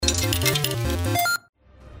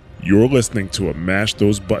You're listening to a Mash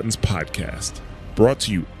Those Buttons podcast, brought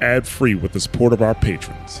to you ad-free with the support of our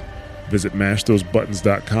patrons. Visit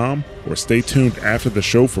mashthosebuttons.com or stay tuned after the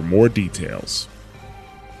show for more details.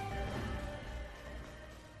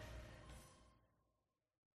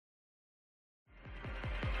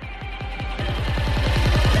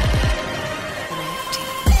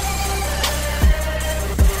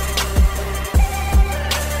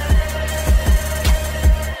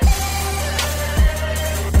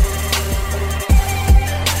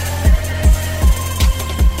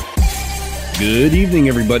 Good evening,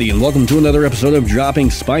 everybody, and welcome to another episode of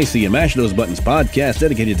Dropping Spicy, a Mash Those Buttons podcast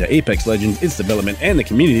dedicated to Apex Legends, its development, and the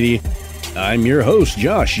community. I'm your host,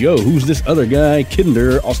 Josh. Yo, who's this other guy?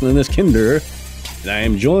 Kinder, also known as Kinder. And I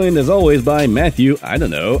am joined, as always, by Matthew. I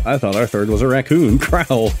don't know. I thought our third was a raccoon.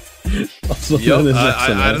 Growl. Also known as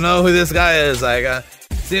I don't know who this guy is. I got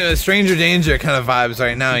Stranger Danger kind of vibes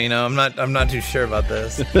right now. You know, I'm not too sure about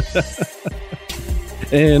this.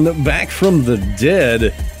 And back from the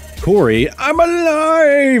dead, Corey, I'm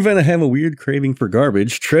alive, and I have a weird craving for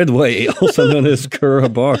garbage. Treadway, also known as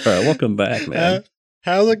Kurabara. Welcome back, man.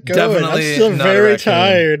 How's it going? Definitely I'm still not very a raccoon.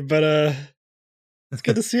 tired, but it's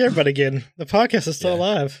good to see everybody again. The podcast is still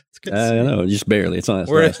alive. It's good to see. I know, just barely. It's on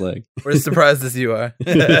its We're- last leg. We're as surprised as you are.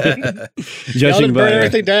 Y'all Judging didn't burn by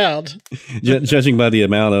everything down. judging by the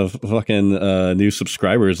amount of fucking new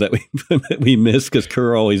subscribers that we miss, because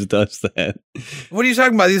Kura always does that. What are you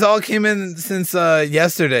talking about? These all came in since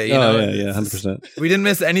yesterday. You know? Yeah, 100%. We didn't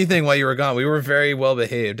miss anything while you were gone. We were very well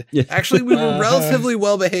behaved. Yeah. Actually, we were relatively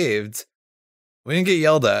well behaved. We didn't get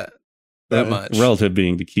yelled at that much. Relative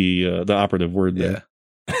being the key, the operative word Yeah. there.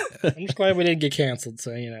 I'm just glad we didn't get canceled,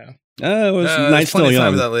 so you know. It was There's nice plenty still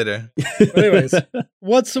of time young. for that later. But anyways,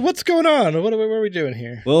 what's going on? What are we doing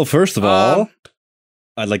here? Well, first of all,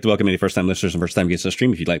 I'd like to welcome any first-time listeners and first-time guests to the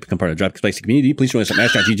stream. If you'd like to become part of the Drop Spicy community, please join us at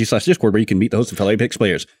mash.gg/discord, where you can meet the hosts and fellow Apex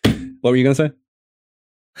players. What were you going to say?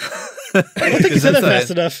 I don't think you said that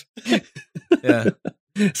fast enough. Yeah.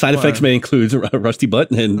 Side effects may include a rusty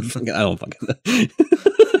butt and I don't fucking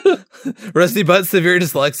Rusty butt, severe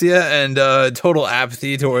dyslexia, and total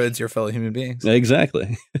apathy towards your fellow human beings.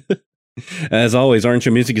 Exactly. As always, our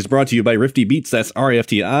intro music is brought to you by Rifty Beats. That's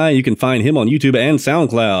R-I-F-T-I. You can find him on YouTube and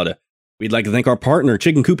SoundCloud. We'd like to thank our partner,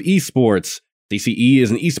 Chicken Coop Esports. CCE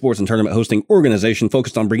is an esports and tournament hosting organization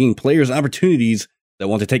focused on bringing players opportunities that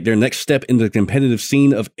want to take their next step into the competitive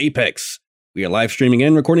scene of Apex. We are live streaming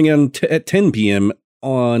and recording at 10 p.m.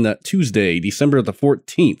 on Tuesday, December the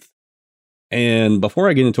 14th. And before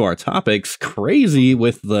I get into our topics, crazy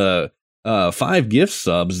with the 5 gift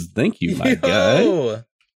subs. Thank you, my guy. Yo!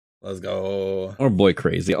 Let's go. Our boy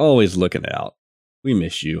Crazy, always looking out. We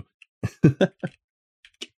miss you.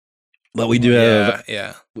 But we do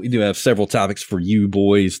have several topics for you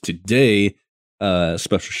boys today.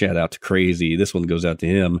 Special shout out to Crazy. This one goes out to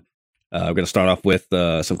him. We're going to start off with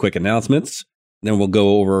some quick announcements. Then we'll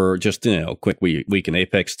go over just quick week in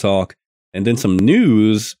Apex talk, and then some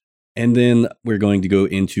news. And then we're going to go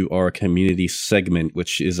into our community segment,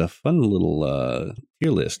 which is a fun little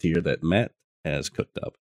tier list here that Matt has cooked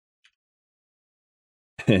up.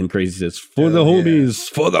 And Crazy says, for the homies,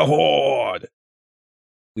 for the horde.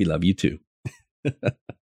 We love you too.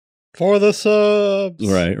 For the subs.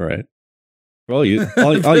 Right. For all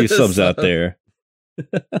you subs out there.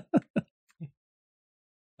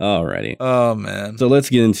 Alrighty. Oh, man. So let's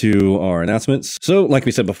get into our announcements. So, like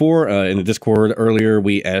we said before, in the Discord earlier,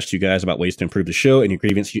 we asked you guys about ways to improve the show and your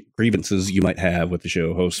grievances you might have with the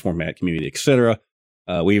show, host, format, community, etc.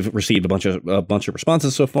 We've received a bunch of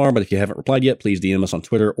responses so far, but if you haven't replied yet, please DM us on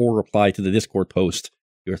Twitter or reply to the Discord post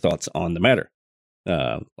your thoughts on the matter.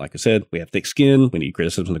 Like I said, we have thick skin. We need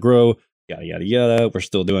criticism to grow. Yada, yada, yada. We're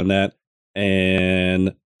still doing that.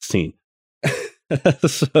 And scene.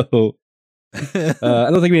 So... I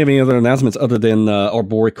don't think we have any other announcements other than our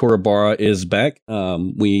boy Kurabara is back.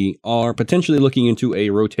 We are potentially looking into a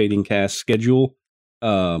rotating cast schedule.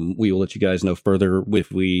 We will let you guys know further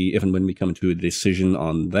if and when we come to a decision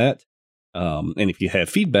on that. And if you have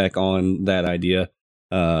feedback on that idea,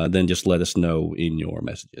 then just let us know in your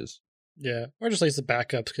messages. Yeah, or just like the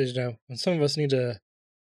backups, because when some of us need to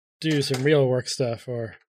do some real work stuff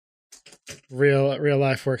or real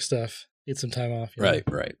life work stuff, need some time off. Right.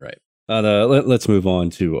 Let's move on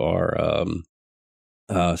to our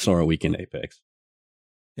Sora week in Apex.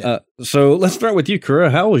 Yeah. So let's start with you, Kura.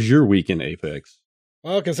 How was your week in Apex?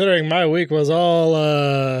 Well, considering my week was all,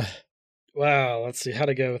 wow, let's see how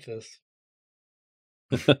to go with this.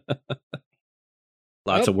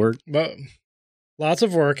 Lots of work. But lots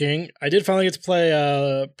of working. I did finally get to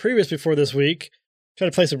play previous before this week. tried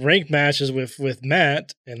to play some ranked matches with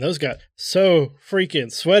Matt, and those got so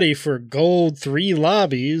freaking sweaty for gold 3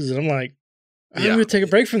 lobbies, and I'm like, I'm gonna take a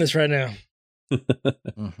break from this right now.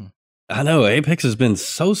 Mm-hmm. I know Apex has been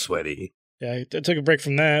so sweaty. Yeah, I took a break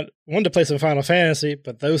from that. Wanted to play some Final Fantasy,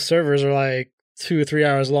 but those servers are like 2 or 3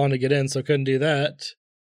 hours long to get in, so couldn't do that.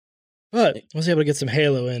 But I was able to get some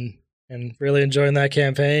Halo in and really enjoying that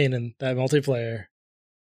campaign and that multiplayer.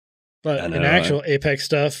 But in actual Apex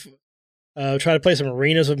stuff, try to play some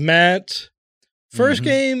arenas with Matt. First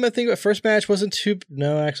game, I think, first match wasn't too.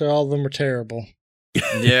 No, actually, all of them were terrible.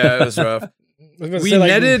 Yeah, it was rough. We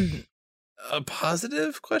netted a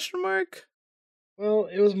positive question mark. Well,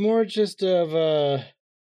 it was more just of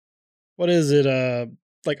what is it?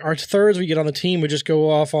 Like our thirds we get on the team would just go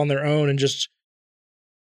off on their own and just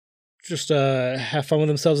have fun with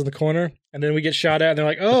themselves in the corner, and then we get shot at, and they're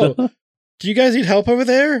like, "Oh, do you guys need help over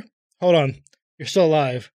there? Hold on, you're still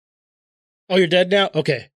alive. Oh, you're dead now.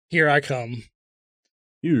 Okay, here I come."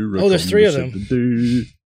 There's 3 of them.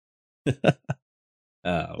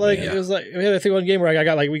 It was like we had I think one game where I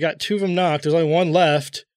got we got 2 of them knocked. There's only 1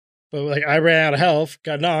 left, but like I ran out of health,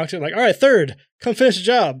 got knocked. And like, all right, third, come finish the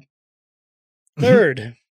job.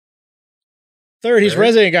 Third, he's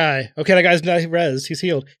rezzing a guy. Okay, that guy's not rezzed. He's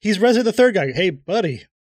healed. He's rezzing the third guy. Hey, buddy.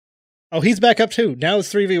 Oh, he's back up too. Now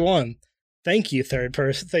it's 3v1. Thank you, third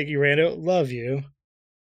person. Thank you, Rando. Love you.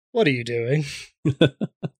 What are you doing?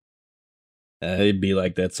 It'd be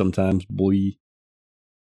like that sometimes, boy.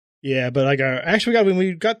 Yeah, but like when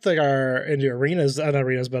we got into arenas, not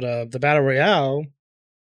arenas, but the battle royale.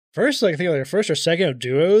 First, I think our first or second of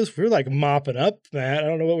duos, we were like mopping up, Matt. I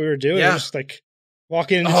don't know what we were doing. Yeah. Just like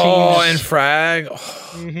walking into teams. And frag.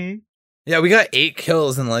 Oh. Yeah, we got 8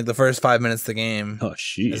 kills in like the first 5 minutes of the game. Oh,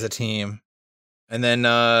 shit. As a team. And then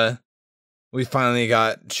we finally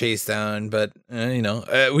got chased down, but we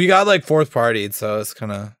got like 4th partied, so it's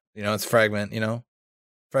kind of, it's fragment,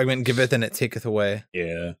 Fragment giveth and it taketh away.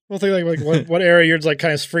 Yeah. Well, think like what area you're like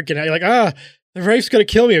kind of freaking out. You're like, the Wraith's gonna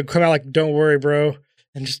kill me. And come out like, don't worry, bro,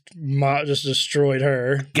 and just destroyed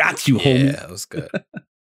her. Got you, homie. Yeah, that was good.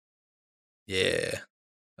 Yeah.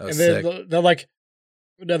 That was and then they're like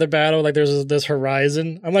another battle. Like there's this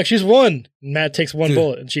Horizon. I'm like, she's won. And Matt takes 1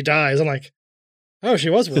 bullet and she dies. I'm like, oh, she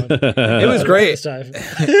was one. It was great. This time.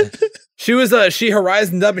 She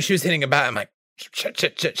horizoned up and she was hitting a bat. I'm like,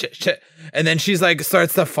 shit. And then she's like,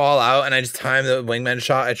 starts to fall out, and I just time the wingman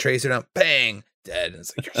shot. I trace her down, bang, dead. And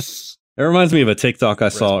it's like, yes. It reminds me of a TikTok I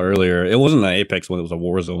saw earlier. It wasn't an Apex one, it was a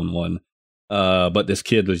Warzone one. But this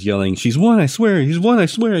kid was yelling, "She's won, I swear, he's won, I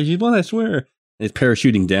swear, he's won, I swear." And he's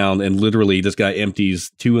parachuting down, and literally this guy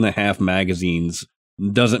empties 2.5 magazines,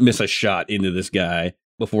 doesn't miss a shot into this guy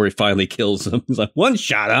before he finally kills him. He's like, 1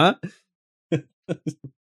 shot, huh?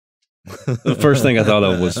 The first thing I thought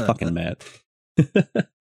of was fucking Matt.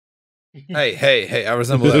 Hey, I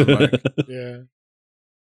resemble that, Mark. Yeah.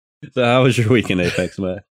 So how was your week in Apex,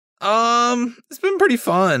 Matt? It's been pretty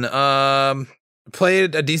fun.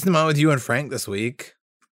 Played a decent amount with you and Frank this week.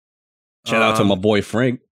 Shout out to my boy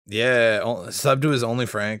Frank. Yeah, sub to his only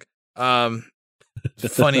Frank.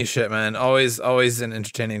 Funny shit, man. Always an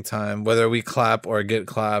entertaining time, whether we clap or get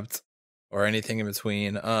clapped or anything in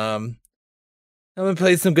between. And we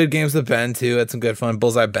played some good games with Ben too. Had some good fun.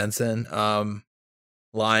 Bullseye Benson,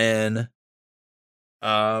 Lion,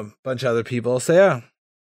 bunch of other people. So yeah,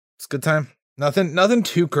 it's a good time. Nothing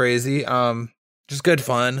too crazy. Just good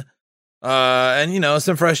fun. And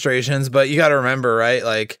some frustrations, but you got to remember, right?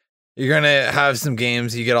 Like you're gonna have some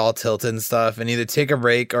games you get all tilted and stuff, and either take a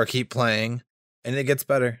break or keep playing, and it gets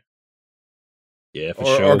better. Yeah, for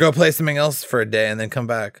sure. Or go play something else for a day and then come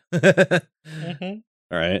back.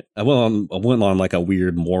 All right, I went on like a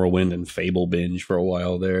weird Morrowind and Fable binge for a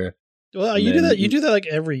while there. Well, you do that like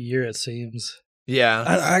every year, it seems. Yeah,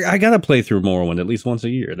 I gotta play through Morrowind at least once a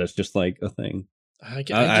year. That's just like a thing. I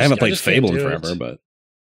haven't played Fable in forever, but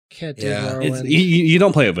can't do Morrowind. You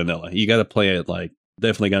don't play it vanilla. You got to play it like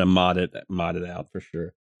definitely got to mod it out for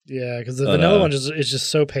sure. Yeah, because the vanilla one is just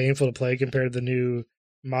so painful to play compared to the new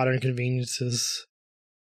modern conveniences.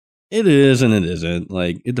 It is and it isn't.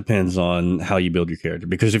 Like it depends on how you build your character.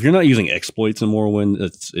 Because if you're not using exploits in Morrowind,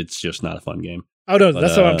 it's just not a fun game. Oh no,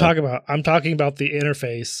 that's what I'm talking about. I'm talking about the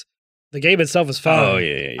interface. The game itself is fine. Oh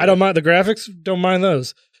yeah. I don't mind the graphics. Don't mind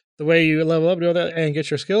those. The way you level up, do all that, and get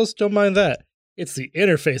your skills. Don't mind that. It's the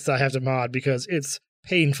interface that I have to mod because it's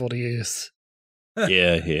painful to use.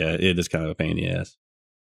 yeah, it is kind of a pain in the ass.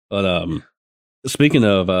 But speaking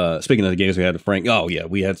of the games we had with Frank, oh yeah,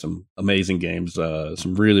 we had some amazing games.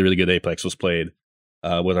 Some really, really good Apex was played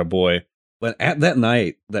with our boy. But at that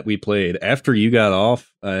night that we played, after you got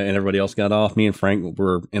off and everybody else got off, me and Frank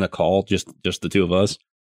were in a call, just the two of us.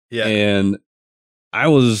 Yeah. And I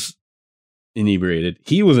was inebriated.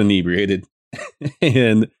 He was inebriated.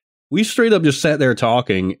 And we straight up just sat there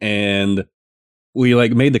talking, and we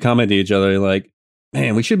like made the comment to each other like,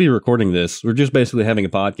 man, we should be recording this. We're just basically having a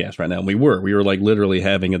podcast right now. And we were like literally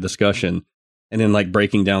having a discussion and then like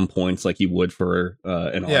breaking down points like you would for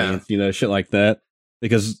an audience, you know, shit like that.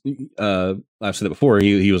 Because I've said it before,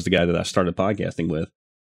 he was the guy that I started podcasting with.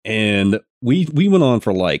 And we went on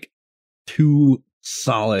for like 2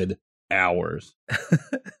 solid hours.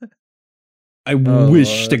 I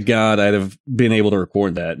wish to God I'd have been able to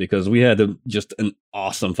record that, because we had just an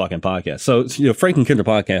awesome fucking podcast. So, you know, Frank and Kinder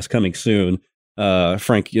podcast coming soon.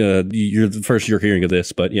 Frank, you're the first you're hearing of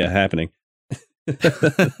this, but yeah, happening.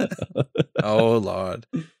 Oh Lord.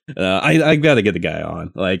 I got to get the guy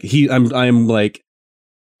on. Like I'm like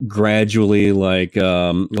gradually like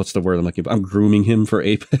what's the word I'm looking for? I'm grooming him for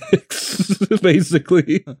Apex,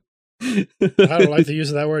 basically. I don't like the use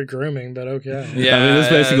of that word grooming, but okay. Yeah, I mean, that's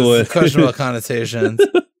basically what questionable connotations.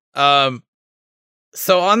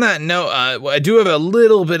 So on that note, I do have a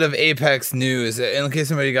little bit of Apex news in case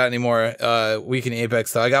somebody got any more week in Apex.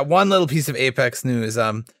 So I got one little piece of Apex news.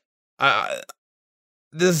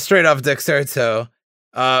 This is straight off Dexerto.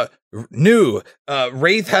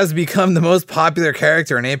 Wraith has become the most popular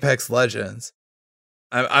character in Apex Legends.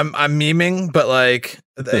 I'm memeing, but like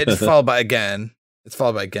it's followed by again.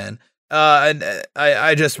 And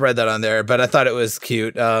I just read that on there, but I thought it was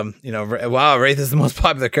cute. You know, wow, Wraith is the most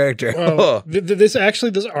popular character. Well, this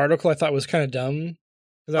article I thought was kind of dumb.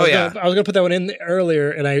 I was gonna put that one in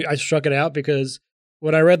earlier, and I struck it out because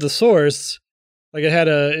when I read the source, like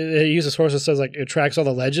it used a source that says like it tracks all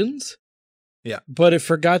the legends. Yeah, but it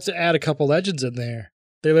forgot to add a couple legends in there.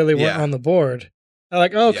 They literally weren't on the board. I'm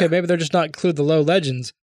like, oh, okay, maybe they're just not include the low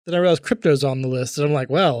legends. Then I realized crypto's on the list, and I'm like,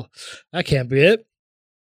 well, that can't be it.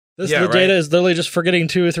 The data is literally just forgetting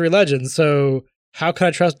 2 or 3 legends. So how can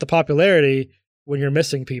I trust the popularity when you're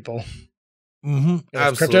missing people? Mm-hmm.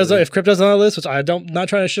 If crypto's on the list, which not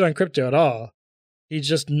trying to shit on crypto at all. He's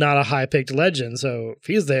just not a high picked legend. So if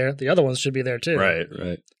he's there, the other ones should be there too.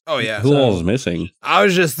 Right. Oh yeah. Who all is missing? I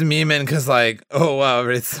was just memeing because like, oh wow,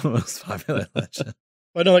 it's the most popular legend.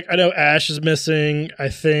 I know Ash is missing.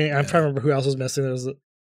 I'm trying to remember who else was missing. It's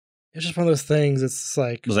just one of those things. It's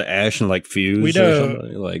like, was it Ash and like Fuse? We know.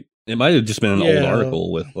 Like it might have just been an old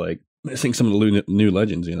article with like missing some of the new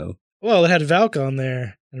legends. You know. Well, it had Valk on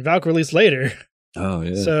there, and Valk released later. Oh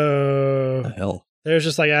yeah. So what the hell. There's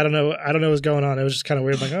just like I don't know what's going on. It was just kind of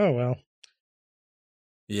weird. Like, oh well.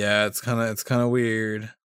 Yeah, it's kind of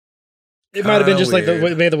weird. It might have been just like the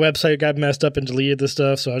way the website got messed up and deleted the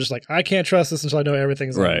stuff. So I was just like, I can't trust this until I know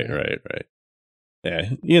everything's right.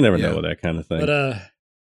 Yeah, you never know with that kind of thing. But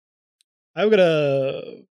I've got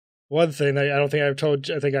one thing that I think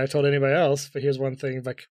I've told anybody else. But here's one thing: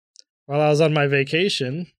 like while I was on my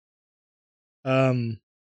vacation, I was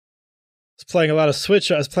playing a lot of Switch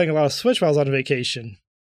while I was on vacation,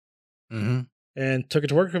 and took it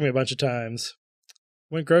to work with me a bunch of times.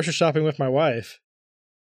 Went grocery shopping with my wife,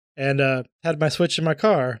 and had my Switch in my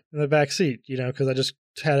car in the back seat. You know, because I just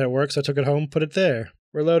had it at work, so I took it home, put it there.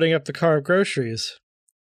 We're loading up the car of groceries.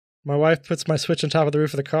 My wife puts my Switch on top of the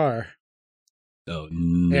roof of the car. Oh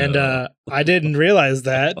no! And I didn't realize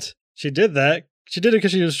that she did that. She did it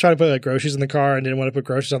because she was trying to put like groceries in the car and didn't want to put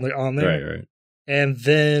groceries on there. Right. And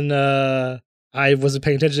then I wasn't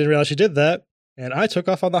paying attention, didn't realize she did that, and I took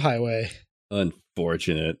off on the highway.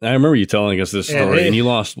 Unfortunate. I remember you telling us this story, and you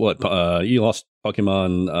lost what? You lost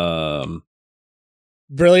Pokemon.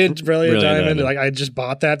 Brilliant Diamond. Like I just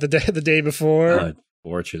bought that the day before.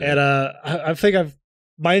 Unfortunate. And I think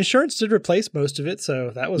my insurance did replace most of it, so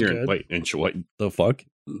that was good. Wait, what the fuck?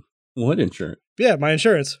 What insurance? Yeah, my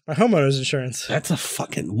insurance, my homeowner's insurance. That's a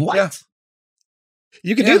fucking what? Yeah.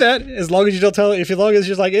 You can do that as long as you don't tell it. As long as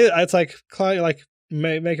you're like it's like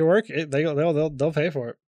make it work. They'll pay for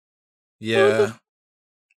it. Yeah,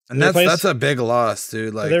 and that's a big loss,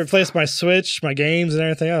 dude. Like they replaced my Switch, my games, and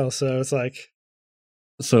everything else. So it's like,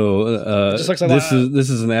 it just looks like this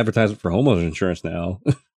is an advertisement for homeowners insurance now.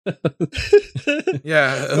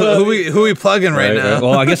 Yeah, who we plugging right now? Right.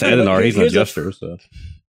 Well, I guess Edinar, he's an adjuster. So,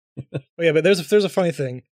 yeah, but there's a funny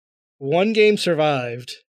thing. One game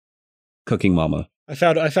survived. Cooking Mama. I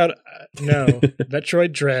found no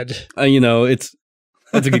Metroid Dread.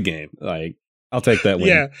 That's a good game. Like I'll take that win.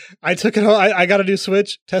 Yeah, I took it home. I got a new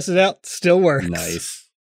Switch, tested it out, still works. Nice.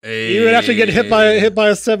 Hey. Even after getting hit by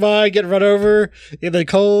a semi, getting run over in the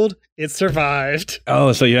cold, it survived.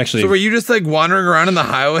 Oh, so you actually? So were you just like wandering around in the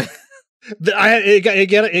highway?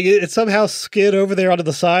 It somehow skid over there onto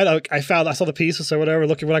the side. I saw the pieces or whatever,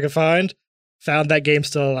 looking what I could find. Found that game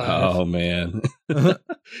still alive. Oh man,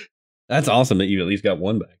 that's awesome that you at least got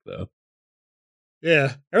one back though.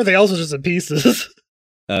 Yeah, everything else was just in pieces.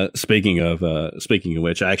 Speaking of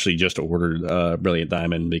which, I actually just ordered Brilliant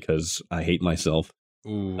Diamond because I hate myself.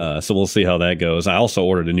 So we'll see how that goes. I also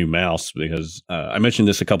ordered a new mouse because I mentioned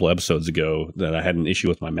this a couple episodes ago that I had an issue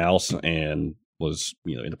with my mouse and was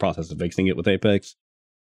in the process of fixing it with Apex.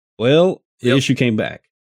 Well, the issue came back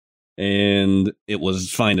and it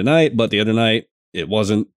was fine tonight, but the other night it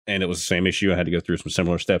wasn't, and it was the same issue. I had to go through some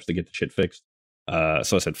similar steps to get the shit fixed.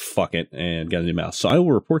 So I said, fuck it, and got a new mouse. So I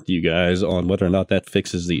will report to you guys on whether or not that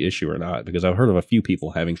fixes the issue or not, because I've heard of a few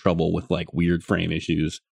people having trouble with like weird frame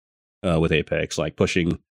issues with Apex, like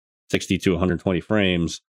pushing 60 to 120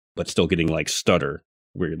 frames, but still getting like stutter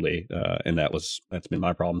weirdly. And that's been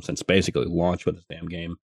my problem since basically launch with this damn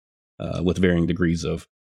game, with varying degrees of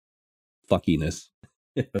fuckiness,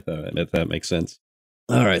 if that makes sense.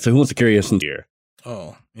 All right, so who wants to carry us in here?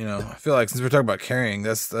 Oh, I feel like since we're talking about carrying,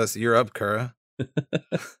 that's you're up, Kura.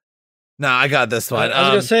 Nah, I got this one. I was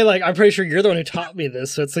gonna say, like, I'm pretty sure you're the one who taught me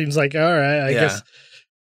this, so it seems like all right. I guess.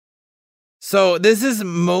 So this is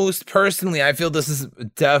most personally, I feel this is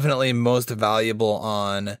definitely most valuable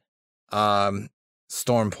on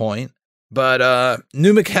Storm Point. But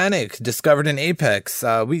new mechanic discovered in Apex.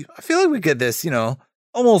 I feel like we get this,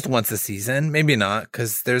 almost once a season. Maybe not,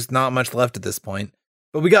 because there's not much left at this point.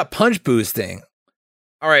 But we got punch boosting.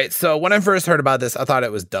 All right, so when I first heard about this, I thought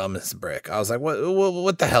it was dumb as a brick. I was like,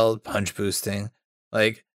 what the hell is punch boosting?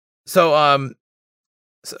 Like, so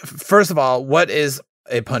first of all, what is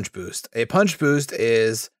a punch boost? A punch boost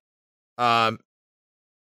is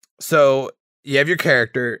so you have your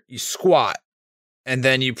character, you squat, and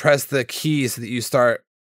then you press the key so that you start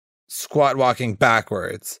squat walking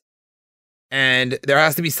backwards. And there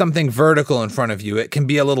has to be something vertical in front of you. It can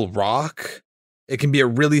be a little rock, it can be a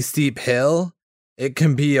really steep hill, it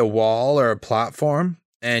can be a wall or a platform,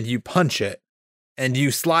 and you punch it and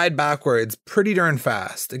you slide backwards pretty darn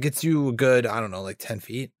fast. It gets you a good, I don't know, like 10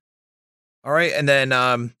 feet. All right. And then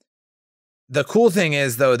the cool thing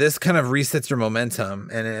is, though, this kind of resets your momentum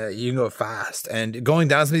and you can go fast. And going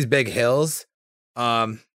down some of these big hills,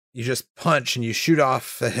 you just punch and you shoot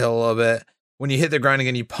off the hill a little bit. When you hit the ground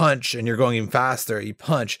again, you punch and you're going even faster. You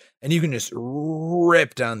punch and you can just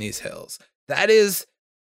rip down these hills. That is,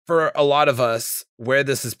 for a lot of us, where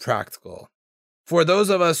this is practical. For those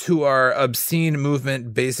of us who are obscene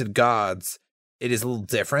movement-based gods, it is a little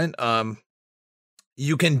different.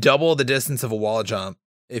 You can double the distance of a wall jump.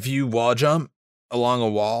 If you wall jump along a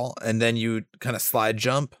wall and then you kind of slide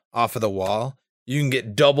jump off of the wall, you can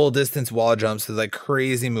get double distance wall jumps with like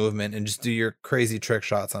crazy movement and just do your crazy trick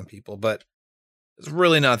shots on people. But it's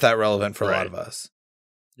really not that relevant for a lot of us.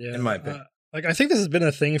 Yeah, in my opinion. Like, I think this has been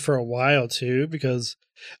a thing for a while too, because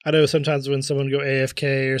I know sometimes when someone go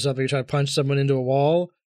AFK or something, try to punch someone into a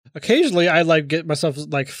wall, occasionally I like get myself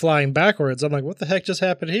like flying backwards. I'm like, what the heck just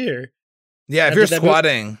happened here? Yeah, if you're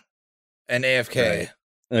squatting and AFK.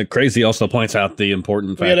 Right. Crazy also points out the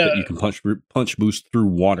important fact that you can punch boost through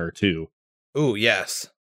water too. Ooh, yes.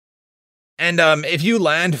 And if you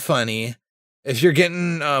land funny, if you're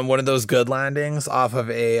getting one of those good landings off of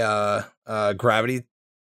a gravity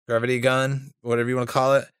gun, whatever you want to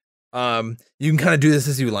call it, you can kind of do this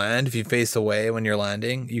as you land. If you face away when you're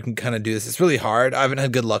landing, you can kind of do this. It's really hard. I haven't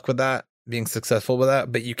had good luck with that, being successful with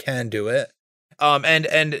that, but you can do it.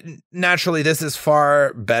 And naturally, this is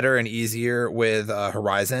far better and easier with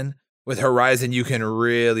Horizon. With Horizon, you can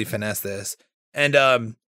really finesse this. And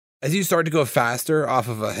as you start to go faster off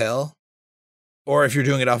of a hill, or if you're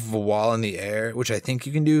doing it off of a wall in the air, which I think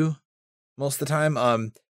you can do most of the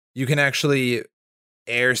time, you can actually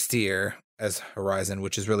air steer as Horizon,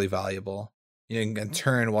 which is really valuable. You can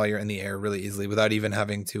turn while you're in the air really easily without even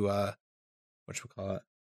having to whatchamacallit.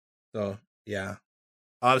 So yeah.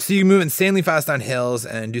 So you can move insanely fast on hills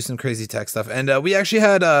and do some crazy tech stuff. And we actually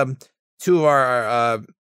had two of our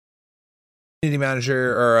community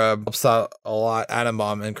manager or helps out a lot, Adam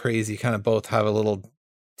Bomb and Crazy, kind of both have a little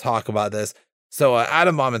talk about this. So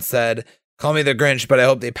Adam Bomb had said, "Call me the Grinch, but I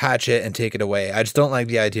hope they patch it and take it away. I just don't like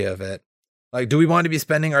the idea of it. Like, do we want to be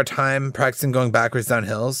spending our time practicing going backwards down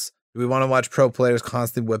hills? Do we want to watch pro players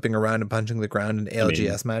constantly whipping around and punching the ground in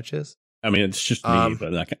ALGS matches?" I mean, it's just me,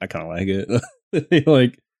 but I kind of like it.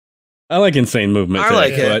 Like, I like insane movement. I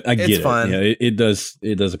like it. But I get it's fun. Yeah, it does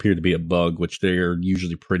appear to be a bug, which they're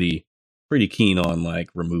usually pretty keen on, like,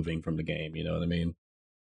 removing from the game. You know what I mean?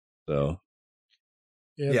 So,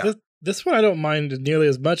 yeah. This one I don't mind nearly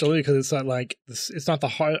as much, only because it's not like it's not the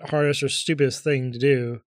hardest or stupidest thing to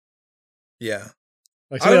do. Yeah.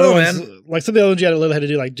 Like some of the other ones, like some of the other ones, you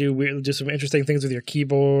had to do some interesting things with your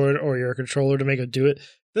keyboard or your controller to make it do it.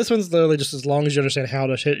 This one's literally just as long as you understand how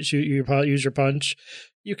to use your punch,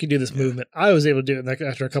 you can do this movement. I was able to do it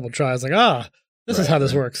after a couple of tries. Like, this is how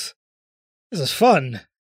this works. This is fun.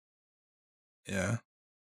 Yeah.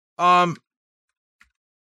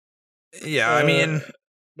 Yeah, I mean,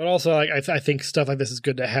 but also, like, I think stuff like this is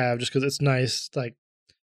good to have just because it's nice. Like,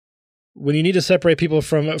 when you need to separate people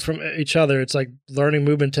from each other, it's like learning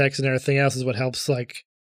movement text and everything else is what helps, like,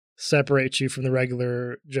 separate you from the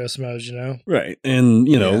regular Joe Schmoes, you know? Right. And,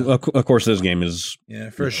 of course, this game is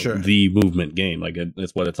sure the movement game. Like,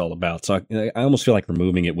 that's what it's all about. So I almost feel like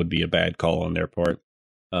removing it would be a bad call on their part,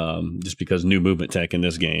 just because new movement tech in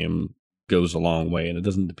this game goes a long way, and it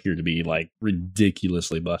doesn't appear to be, like,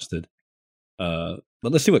 ridiculously busted. But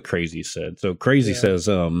let's see what Crazy said. So Crazy says,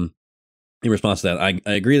 in response to that, I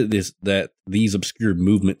agree that these obscure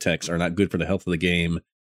movement techs are not good for the health of the game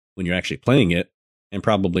when you're actually playing it, and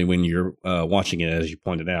probably when you're watching it, as you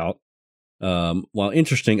pointed out. While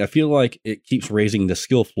interesting, I feel like it keeps raising the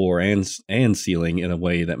skill floor and ceiling in a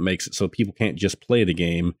way that makes it so people can't just play the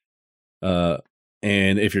game.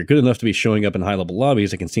 And if you're good enough to be showing up in high-level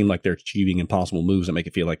lobbies, it can seem like they're achieving impossible moves that make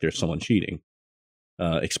it feel like there's someone cheating.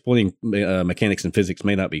 Exploiting mechanics and physics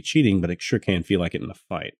may not be cheating, but it sure can feel like it in a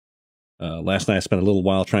fight. Last night I spent a little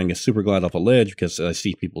while trying to super glide off a ledge because I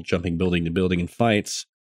see people jumping building to building in fights.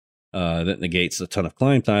 That negates a ton of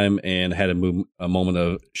climb time, and had a moment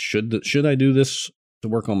of should I do this to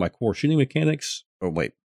work on my core shooting mechanics? Oh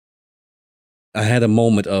wait, I had a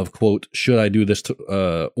moment of quote should I do this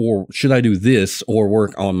or should I do this or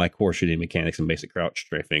work on my core shooting mechanics and basic crouch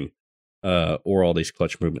strafing, or all these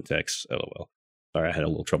clutch movement techs? LOL. Sorry, I had a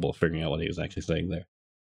little trouble figuring out what he was actually saying there.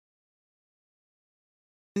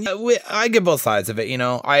 I get both sides of it.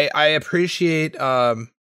 I appreciate.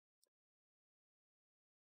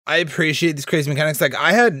 I appreciate these crazy mechanics. Like,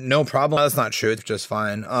 I had no problem. That's not true. It's just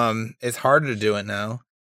fine. It's harder to do it now,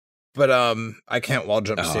 but I can't wall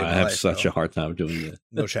jump to save my life. I have such a hard time doing it.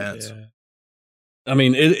 No chance. Yeah. I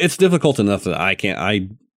mean, it's difficult enough that I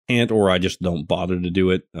can't, or I just don't bother to do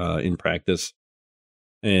it in practice.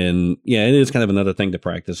 And yeah, it is kind of another thing to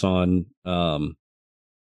practice on.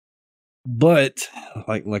 But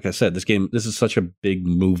like I said, this is such a big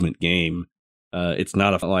movement game. It's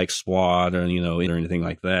not like SWAT or or anything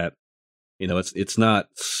like that. It's not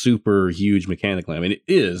super huge mechanically. I mean, it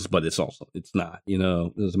is, but it's not.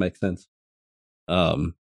 Does it make sense?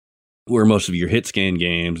 Where most of your hit scan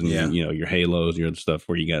games and your Halos, your other stuff,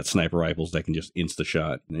 where you got sniper rifles that can just insta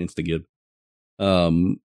shot and insta give.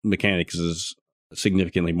 Mechanics is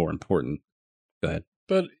significantly more important. Go ahead.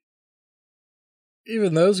 But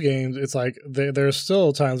even those games, it's like there's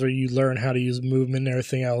still times where you learn how to use movement and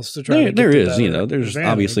everything else to try. There is, there's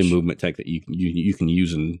obviously movement tech that you can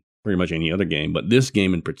use in pretty much any other game, but this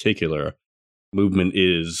game in particular, movement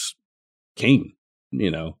is king.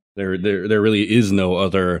 There really is no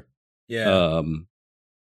other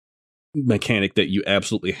mechanic that you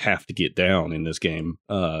absolutely have to get down in this game.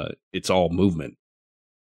 It's all movement,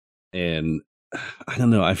 and I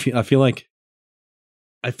don't know. I feel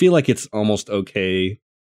like it's almost okay,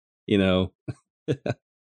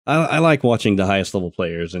 I like watching the highest level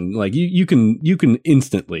players, and like you can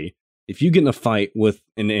instantly, if you get in a fight with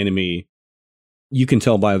an enemy, you can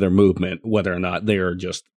tell by their movement whether or not they are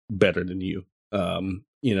just better than you.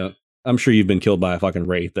 I'm sure you've been killed by a fucking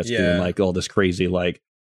Wraith that's doing like all this crazy like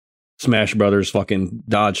Smash Brothers fucking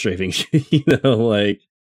dodge strafing shit, like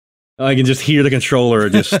I can just hear the controller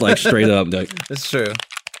just like straight up. Like, that's true.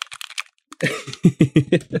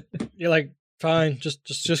 You're like, fine, just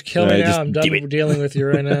kill me now. I'm done dealing with you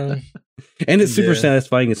right now. And it's super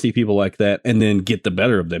satisfying to see people like that and then get the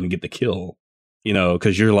better of them and get the kill.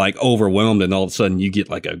 Because you're like overwhelmed and all of a sudden you get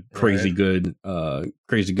like a crazy good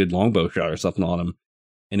longbow shot or something on them,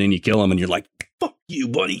 and then you kill them and you're like, "Fuck you,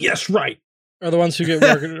 buddy." Yes, right. Are the ones who get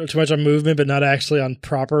working too much on movement but not actually on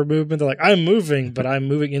proper movement. They're like, I'm moving, but I'm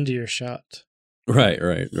moving into your shot. Right.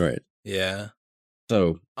 Yeah.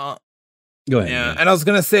 So go ahead. Yeah, man. And I was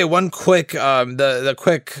gonna say one quick, the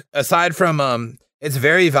quick aside from it's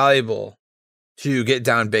very valuable to get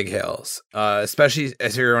down big hills, especially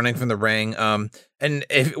as you're running from the ring. And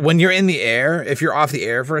when you're in the air, if you're off the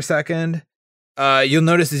air for a second, you'll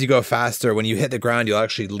notice as you go faster, when you hit the ground, you'll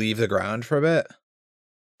actually leave the ground for a bit.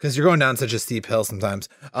 Because you're going down such a steep hill sometimes.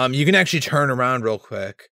 You can actually turn around real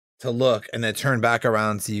quick to look and then turn back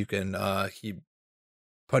around so you can keep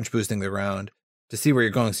punch boosting the ground to see where you're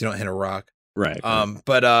going so you don't hit a rock. Right.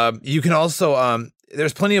 But you can also,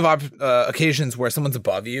 there's plenty of occasions where someone's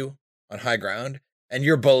above you on high ground and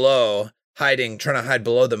you're below trying to hide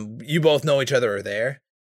below them. You both know each other are there.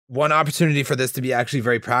 One opportunity for this to be actually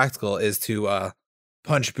very practical is to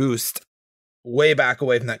punch boost way back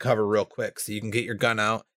away from that cover real quick, so you can get your gun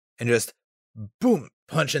out and just boom,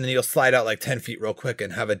 punch, and then you'll slide out like 10 feet real quick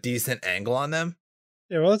and have a decent angle on them.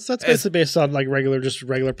 Yeah, well, that's basically based on like regular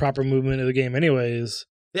proper movement of the game, anyways.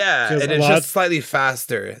 Yeah, and it's just slightly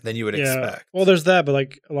faster than you would expect. Well, there's that, but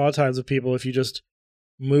like a lot of times with people, if you just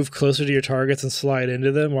move closer to your targets and slide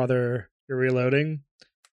into them while you're reloading,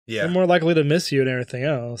 they're more likely to miss you and everything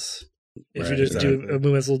else. If you just do a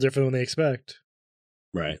movement that's a little different than they expect.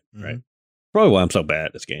 Right, right. Probably why I'm so bad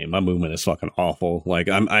at this game. My movement is fucking awful. Like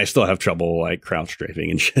I still have trouble like crouch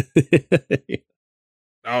strafing and shit.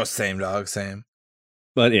 Oh, same dog, same.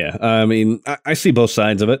 But yeah, I mean, I see both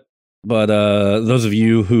sides of it. But those of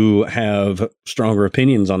you who have stronger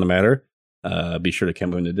opinions on the matter, be sure to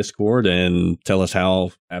come into Discord and tell us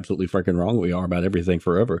how absolutely freaking wrong we are about everything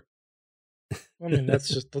forever. I mean,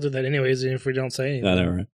 they'll do that anyways if we don't say anything. I know,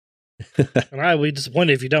 right? And I will be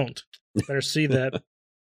disappointed if you don't. Better see that.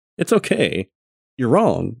 It's okay. You're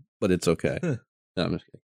wrong, but it's okay. No, I'm just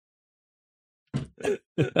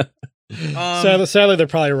kidding. Sadly, they're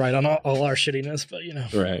probably right on all our shittiness, but you know.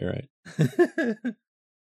 Right.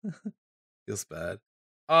 Feels bad.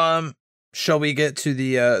 Shall we get to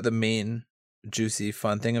the main juicy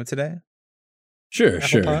fun thing of today? Sure, Apple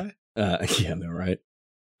sure. pie? Yeah, no, right.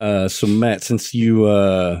 So Matt, since you,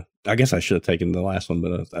 I guess I should have taken the last one,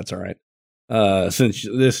 but that's all right. Since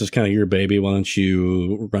this is kind of your baby, why don't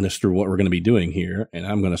you run us through what we're going to be doing here, and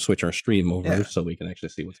I'm going to switch our stream over so we can actually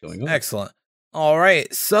see what's going on. Excellent. All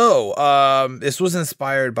right. So, this was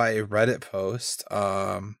inspired by a Reddit post.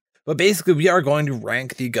 But basically, we are going to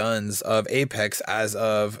rank the guns of Apex as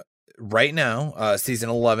of right now, Season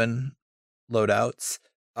 11 loadouts,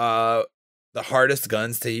 the hardest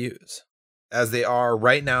guns to use, as they are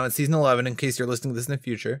right now in Season 11, in case you're listening to this in the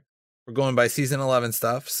future. We're going by Season 11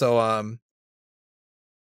 stuff, so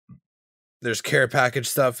there's care package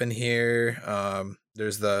stuff in here,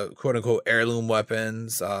 there's the quote-unquote heirloom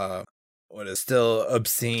weapons, what is still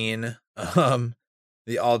obscene,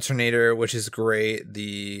 the alternator, which is great.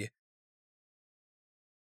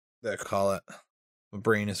 Call it. My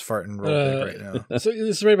brain is farting real big right now. So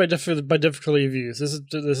this is rated by difficulty of use. This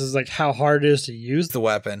is like how hard it is to use the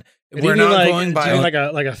weapon. We're not going by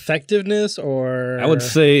like effectiveness, or I would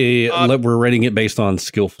say we're rating it based on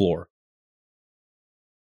skill floor.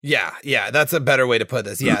 Yeah, that's a better way to put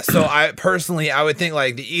this. Yeah, so I would think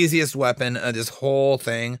like the easiest weapon of this whole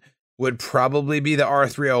thing would probably be the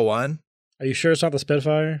R301. Are you sure it's not the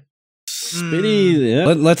Spitfire? Spitty, yeah.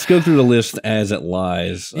 Let's go through the list as it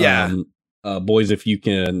lies. Yeah. Boys, if you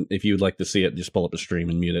would like to see it, just pull up the stream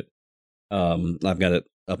and mute it. I've got it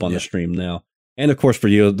up on the stream now. And of course, for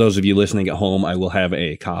you, those of you listening at home, I will have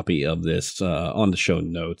a copy of this on the show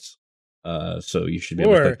notes. So you should be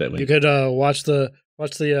able to click that link. You could watch the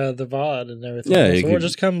VOD and everything. Yeah, or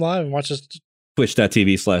just come live and watch us.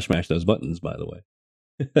 Twitch.tv/mash those buttons, by the way.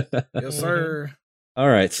 Yes, sir. All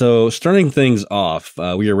right, so starting things off,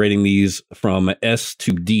 we are rating these from S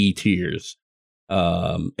to D tiers.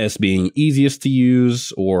 S being easiest to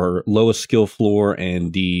use or lowest skill floor,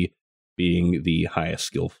 and D being the highest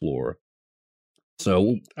skill floor.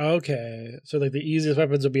 So okay, so like the easiest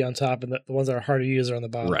weapons will be on top, and the ones that are hard to use are on the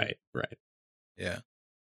bottom. Right. Yeah.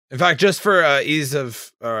 In fact, just for ease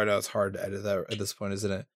of, oh no, it's hard to edit that at this point,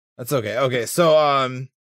 isn't it? That's okay. Okay, so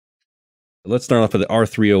let's start off with the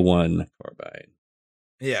R301 carbine.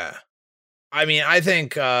 Yeah, I mean, I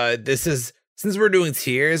think this is, since we're doing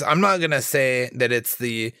tiers, I'm not gonna say that it's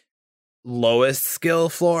the lowest skill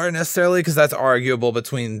floor necessarily, because that's arguable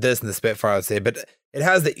between this and the Spitfire, I would say, but it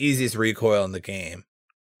has the easiest recoil in the game.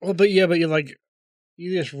 Well, but you're like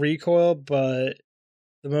easiest recoil, but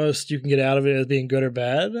the most you can get out of it as being good or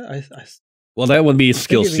bad. Well, that would be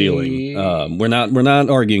skill ceiling. We're not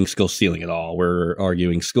arguing skill ceiling at all. We're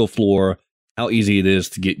arguing skill floor, how easy it is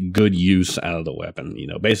to get good use out of the weapon. You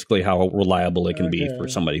know, basically how reliable it can be for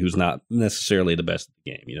somebody who's not necessarily the best at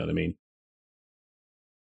the game. You know what I mean?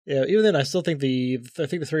 Yeah. Even then, I still think the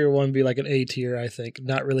 301 would be like an A tier. I think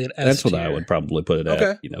not really an S. That's what I would probably put it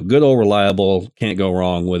at. You know, good old reliable, can't go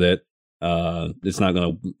wrong with it. It's not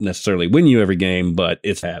going to necessarily win you every game, but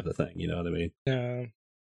it's half the thing. You know what I mean? Yeah.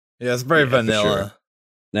 Yeah, it's very vanilla. Sure.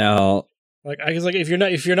 Now, like I guess, like if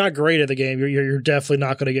you're not great at the game, you're definitely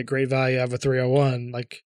not going to get great value out of a 301.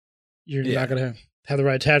 Like you're not going to have the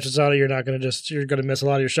right attachments on it. You're going to miss a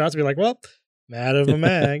lot of your shots. And be like, well, I'm out of a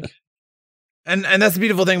mag. And that's the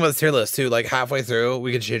beautiful thing about this tier list too. Like halfway through,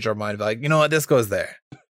 we can change our mind. Be like, you know what, this goes there.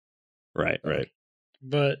 Right.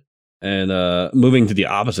 But and moving to the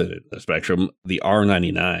opposite of the spectrum, the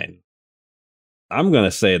R99. I'm going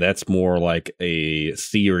to say that's more like a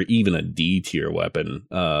C or even a D tier weapon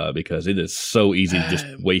because it is so easy to just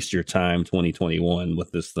waste your time 2021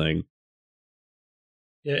 with this thing.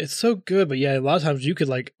 Yeah, it's so good, but yeah, a lot of times you could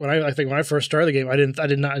like when I first started the game, I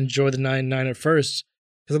did not enjoy the 9.9 at first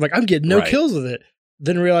because I'm like I'm getting no kills with it.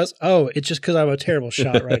 Then realize, oh, it's just because I'm a terrible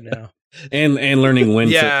shot right now. and learning when.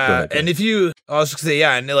 Yeah, and if you also say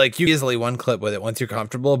and like you easily one clip with it once you're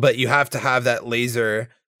comfortable, but you have to have that laser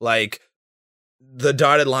like the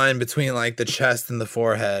dotted line between like the chest and the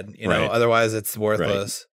forehead. You know, otherwise it's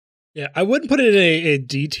worthless. Right. Yeah, I wouldn't put it in a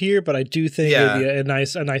D tier, but I do think it'd be a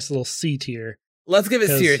nice little C tier. Let's give it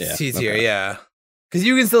C tier, yeah. Because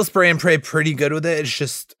you can still spray and pray pretty good with it. It's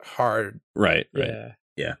just hard. Right. Yeah.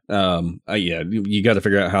 You got to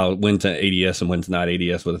figure out when to ADS and when to not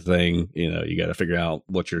ADS with a thing. You know, you got to figure out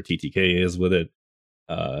what your TTK is with it.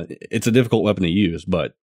 It's a difficult weapon to use,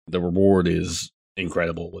 but the reward is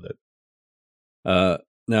incredible with it.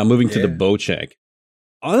 Now moving to the bow check.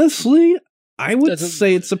 Honestly, I would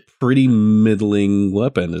say it's a pretty middling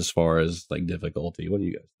weapon as far as like difficulty. What do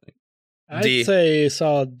you guys think? I'd say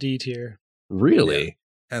solid D tier. Really?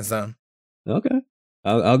 Yeah. Hands down. Okay.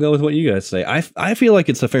 I'll go with what you guys say. I feel like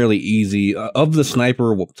it's a fairly easy of the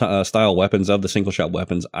sniper style weapons, of the single shot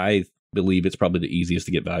weapons. I believe it's probably the easiest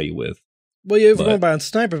to get value with. Well, yeah, if we're going by on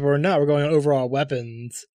snipers, but we're not. We're going on overall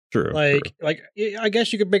weapons. True. Like I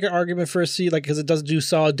guess you could make an argument for a C, like because it does do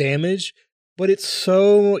solid damage, but it's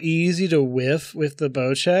so easy to whiff with the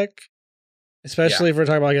bow check. Especially if we're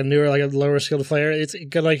talking about like a lower skilled player, it's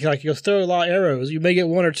good. Like you'll throw a lot of arrows. You may get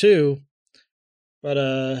one or two, but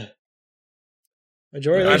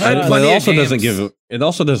majority of the it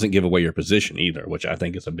also doesn't give away your position either, which I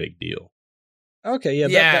think is a big deal. Okay,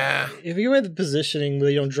 yeah. If you had the positioning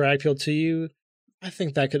where you don't drag people to you, I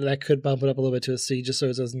think that could bump it up a little bit to a C, just so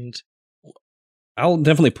it doesn't. I'll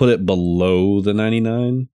definitely put it below the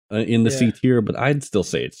 99. In the C tier, but I'd still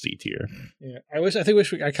say it's C tier. Yeah, I kind of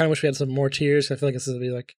wish we had some more tiers. I feel like this would be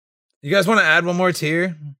like. You guys want to add one more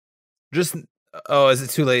tier? Is it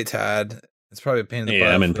too late to add? It's probably a pain in the butt.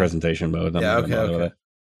 Yeah, I'm in presentation mode. Okay.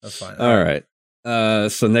 That's fine. All right.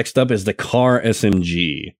 So next up is the Car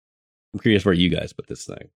SMG. I'm curious where you guys put this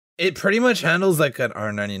thing. It pretty much handles like an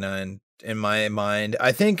R99 in my mind.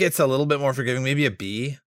 I think it's a little bit more forgiving, maybe a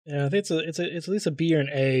B. Yeah, I think it's at least a B or an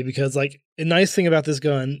A because like a nice thing about this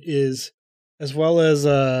gun is as well as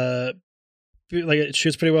like it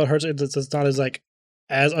shoots pretty well, it hurts. It's not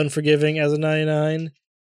as unforgiving as a 99,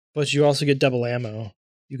 but you also get double ammo.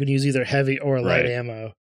 You can use either heavy or light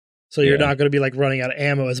ammo, so you're not going to be like running out of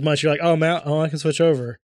ammo as much. You're like, I can switch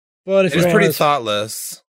over. But if it's pretty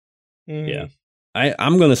thoughtless. Mm-hmm. Yeah.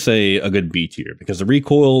 I'm going to say a good B tier because the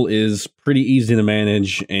recoil is pretty easy to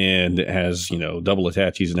manage and it has, double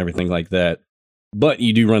attaches and everything like that. But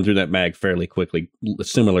you do run through that mag fairly quickly,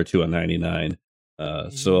 similar to a 99.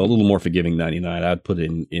 So a little more forgiving 99. I'd put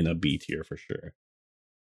it in a B tier for sure.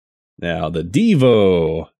 Now the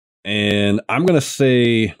Devo, and I'm going to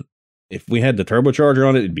say if we had the turbocharger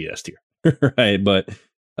on it, it'd be S tier. Right. But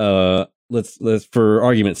let's for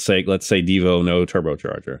argument's sake, let's say Devo, no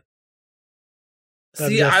turbocharger.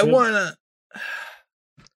 See, I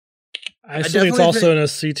still think it's also in a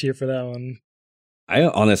C tier for that one. I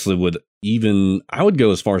honestly would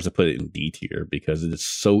go as far as to put it in D tier because it is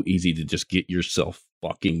so easy to just get yourself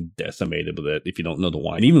fucking decimated with it if you don't know the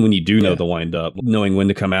wind. Even when you do know the wind up, knowing when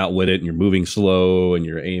to come out with it and you're moving slow and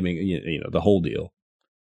you're aiming, the whole deal.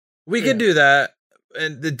 We could do that.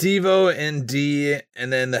 And the Devo in D,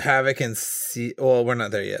 and then the Havoc in C. Well, we're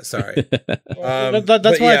not there yet. Sorry. That's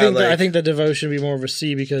why I think the Devo should be more of a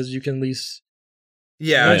C because you can at least.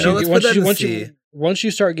 Yeah. Once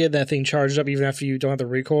you start getting that thing charged up, even after you don't have the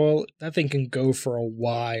recoil, that thing can go for a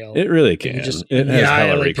while. It really can. It has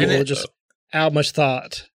hella recoil. Just out much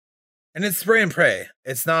thought. And it's spray and pray.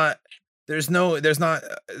 It's not. There's not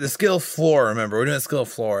the skill floor. Remember, we're doing a skill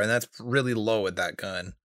floor, and that's really low with that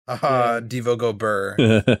gun. Devo go burr.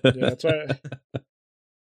 That's right.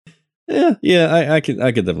 I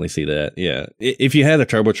could definitely see that. Yeah, if you had a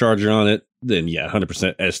turbocharger on it, then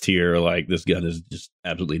 100% S tier. Like this gun is just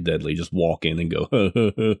absolutely deadly. Just walk in and go.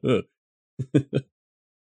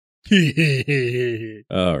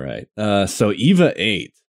 All right. So EVA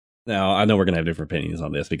 8. Now I know we're gonna have different opinions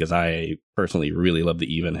on this because I personally really love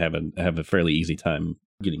the EVA and have a fairly easy time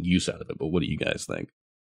getting use out of it. But what do you guys think?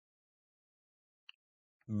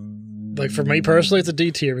 Like for me personally, it's a D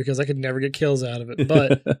tier because I could never get kills out of it.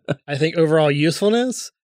 But I think overall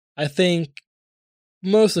usefulness, I think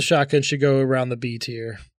most of the shotguns should go around the B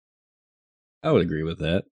tier. I would agree with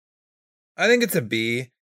that. I think it's a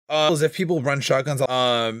B. If people run shotguns,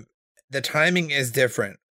 the timing is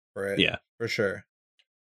different for it. Yeah. for sure.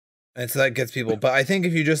 And so that gets people. But I think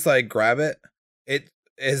if you just like grab it, it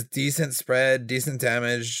is decent spread, decent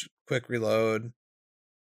damage, quick reload.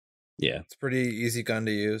 Yeah, it's pretty easy gun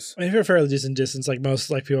to use. I mean, if you're a fairly decent distance, like most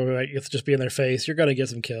like people, like you have to just be in their face. You're gonna get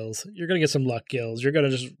some kills. You're gonna get some luck kills. You're gonna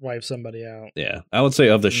just wipe somebody out. Yeah, I would say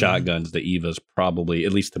of the shotguns, the Eva's probably,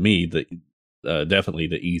 at least to me, definitely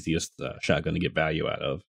the easiest shotgun to get value out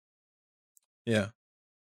of. Yeah.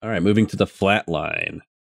 All right, moving to the flatline.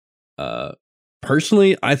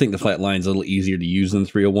 Personally, I think the flatline's a little easier to use than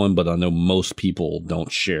 301, but I know most people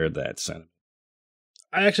don't share that sentiment.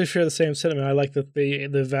 I actually share the same sentiment. I like the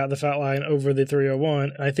flatline over the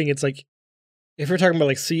 301. And I think it's like, if we're talking about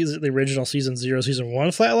like the original season 0, season 1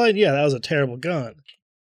 flatline, yeah, that was a terrible gun.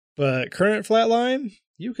 But current flatline,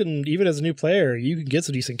 you can, even as a new player, you can get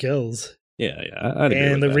some decent kills. Yeah, I'd agree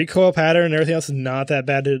and with the that. recoil pattern and everything else is not that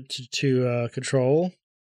bad to control.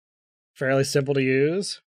 Fairly simple to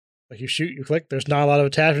use. Like you shoot, you click. There's not a lot of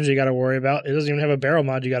attachments you got to worry about. It doesn't even have a barrel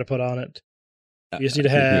mod you got to put on it. You just need to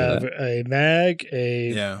have a mag,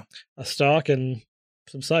 a stock, and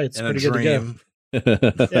some sights. And pretty good to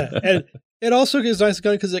go. Yeah, and it also is a nice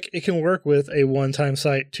gun because it can work with a 1-time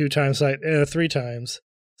sight, 2-time sight, and a 3 times.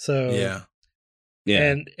 So yeah.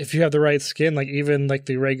 And if you have the right skin, like even like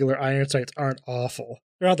the regular iron sights aren't awful.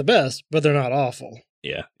 They're not the best, but they're not awful.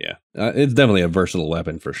 Yeah. It's definitely a versatile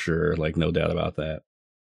weapon for sure. Like no doubt about that.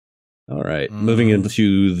 All right, moving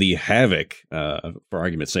into the Havoc, for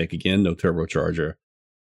argument's sake, again, no turbocharger.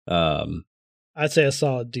 I'd say a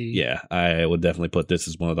solid D. Yeah, I would definitely put this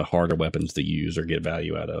as one of the harder weapons to use or get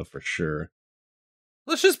value out of, for sure.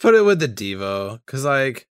 Let's just put it with the Devo, because,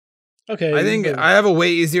 like, okay, I think I have a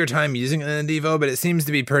way easier time using it than the Devo, but it seems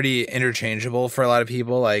to be pretty interchangeable for a lot of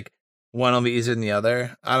people. Like, one will be easier than the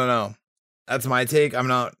other. I don't know. That's my take. I'm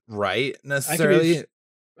not right, necessarily.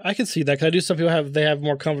 I can see that because I do. Some people have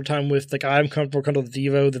more comfort time with, like, I'm comfortable with the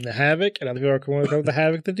Devo than the Havoc, and other people are more comfortable with the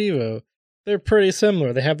Havoc than the Devo. They're pretty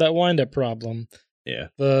similar. They have that wind-up problem. Yeah.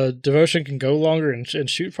 The Devotion can go longer and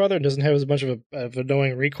shoot farther and doesn't have as much of an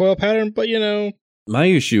annoying recoil pattern, but, you know. My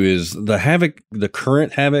issue is the Havoc, the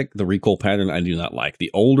current Havoc, the recoil pattern I do not like. The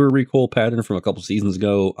older recoil pattern from a couple seasons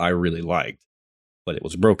ago, I really liked, but it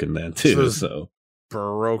was broken then, too, so.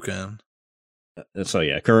 Broken. So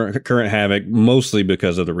yeah, current Havoc, mostly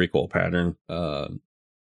because of the recoil pattern.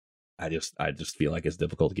 I just feel like it's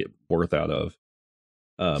difficult to get worth out of.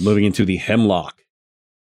 Moving into the Hemlock.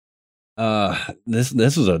 This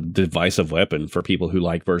is a divisive weapon for people who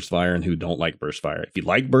like burst fire and who don't like burst fire. If you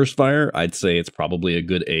like burst fire, I'd say it's probably a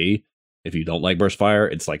good A. If you don't like burst fire,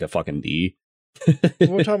 it's like a fucking D.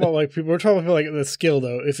 We're talking about we're talking about like the skill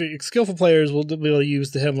though. If skillful players will be able to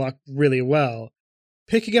use the Hemlock really well.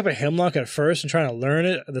 Picking up a Hemlock at first and trying to learn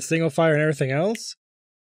it, the single fire and everything else,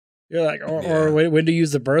 you're like, or when to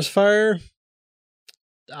use the burst fire.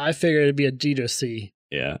 I figured it'd be a D to C.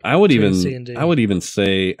 Yeah, I would even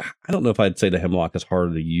say, I don't know if I'd say the Hemlock is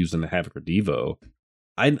harder to use than the Havoc or Devo.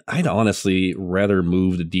 I'd honestly rather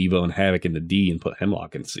move the Devo and Havoc into D and put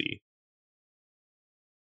Hemlock in C.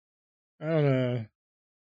 I don't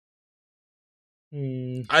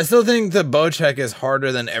know. I still think the bow check is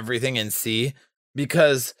harder than everything in C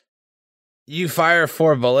because you fire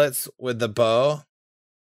 4 bullets with the bow,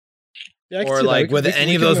 or like with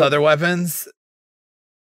any of those other weapons,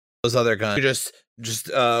 those other guns. You just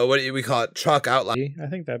what do we call it? Chalk outline. I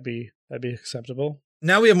think that'd be acceptable.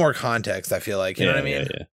 Now we have more context. I feel like you know what I mean.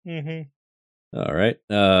 Yeah. Mm-hmm. All right.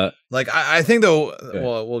 Like I think though.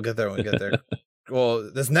 Well, we'll get there when we get there.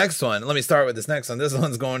 Well, this next one. Let me start with this next one. This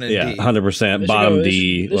one's going in D. 100% bottom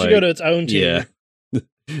D. This should go to its own tier. Yeah.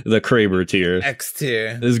 The Kraber tier. X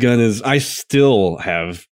tier. This gun is, I still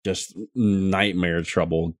have just nightmare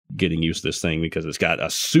trouble getting used to this thing because it's got a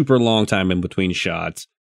super long time in between shots,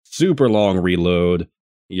 super long reload,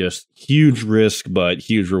 just huge risk, but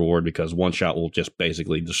huge reward because one shot will just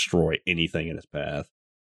basically destroy anything in its path.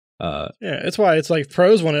 Yeah, it's why it's like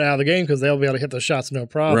pros want it out of the game because they'll be able to hit those shots no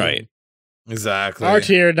problem. Right. Exactly. Our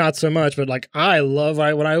tier, not so much, but like I love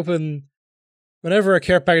when I open. Whenever a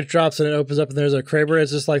care package drops and it opens up and there's a Kraber,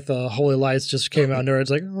 it's just like the holy lights just came out and it's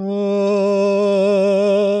like, oh.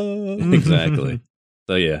 Exactly.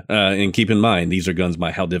 So yeah, and keep in mind, these are guns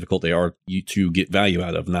by how difficult they are to get value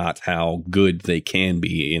out of, not how good they can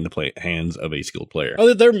be in the hands of a skilled player.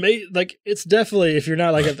 Oh, they're made, like, it's definitely, if you're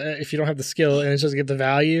not like, if you don't have the skill and it's just get the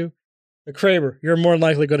value, the Kraber, you're more than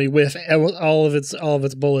likely going to whiff all of its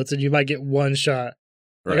bullets and you might get one shot.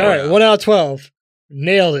 Like, all right, 1 out of 12.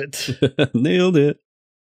 Nailed it. Nailed it.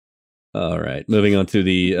 All right. Moving on to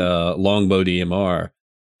the longbow DMR.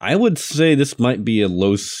 I would say this might be a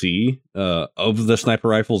low C. Of the sniper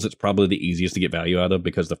rifles, it's probably the easiest to get value out of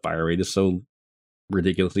because the fire rate is so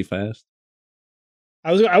ridiculously fast.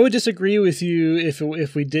 I would disagree with you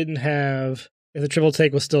if we didn't have if the triple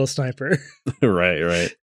take was still a sniper.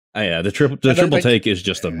 Right. Yeah, the triple take is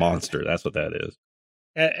just a monster. That's what that is.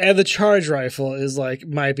 And the charge rifle is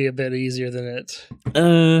might be a bit easier than it.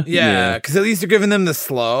 Yeah, because at least you're giving them the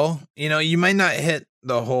slow. You might not hit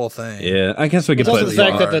the whole thing. Yeah, I guess we could put.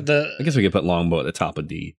 I guess we could put longbow at the top of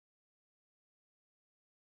D.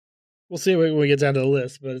 We'll see when we get down to the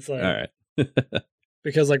list, but it's all right.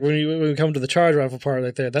 Because when we come to the charge rifle part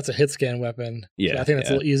right there, that's a hit scan weapon. Yeah, so I think that's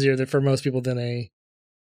a little easier for most people than a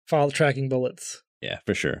follow tracking bullets. Yeah,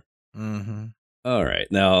 for sure. Mm-hmm. All right,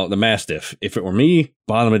 now the Mastiff. If it were me,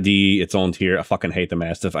 bottom of D, its own tier. I fucking hate the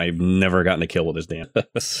Mastiff. I've never gotten a kill with this damn.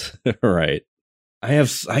 Right. I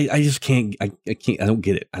just can't. I can't. I don't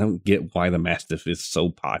get it. I don't get why the Mastiff is so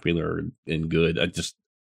popular and good. I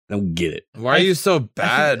don't get it. Why are you so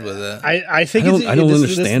bad with it? I think I don't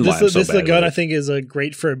understand why I'm so this bad is a gun with it. I think is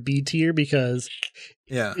great for a B tier because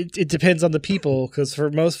it depends on the people. Because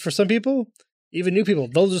for some people, even new people,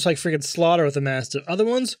 they'll just freaking slaughter with the Mastiff. Other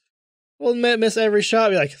ones will miss every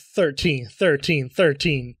shot. Be like 13.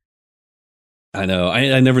 I know.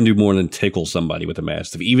 I never do more than tickle somebody with a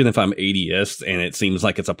Mastiff, even if I'm ADS and it seems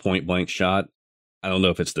like it's a point blank shot. I don't know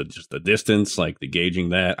if it's just the distance, the gauging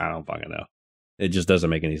that. I don't fucking know. It just doesn't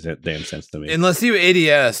make any damn sense to me. Unless you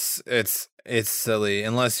ADS, it's silly.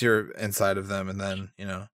 Unless you're inside of them, and then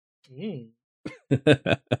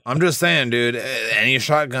I'm just saying, dude. Any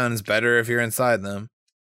shotgun is better if you're inside them.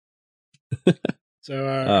 So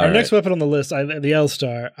our next weapon on the list, the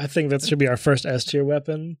L-Star. I think that should be our first S tier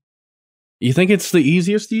weapon. You think it's the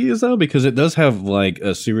easiest to use though, because it does have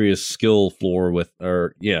a serious skill floor with how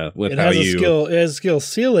you. It has a skill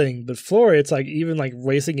ceiling, but floor. It's even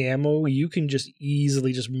wasting ammo. You can just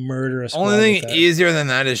easily just murder a squad. Only thing easier than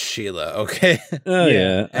that is Sheila. Okay. Oh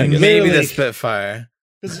yeah, and maybe the Spitfire.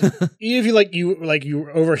 Even if you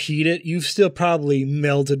overheat it, you've still probably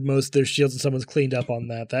melted most of their shields, and someone's cleaned up on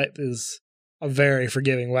that. That is a very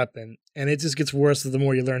forgiving weapon, and it just gets worse the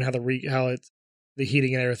more you learn how the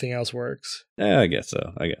heating and everything else works. Yeah, I guess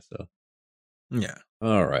so. Yeah.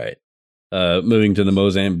 All right. Moving to the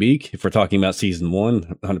Mozambique. If we're talking about season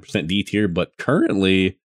 1, 100% D tier, but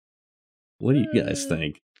currently, what do you guys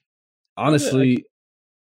think? Honestly,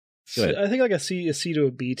 go ahead. I think a C to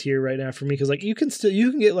a B tier right now for me, because you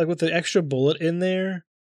can get with the extra bullet in there,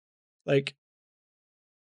 I'd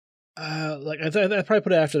probably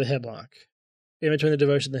put it after the Hemlock. In between the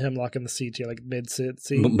Devotion, the Hemlock, and the C tier, mid C.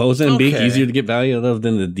 Mozambique easier to get value out of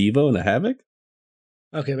than the Devo and the Havoc?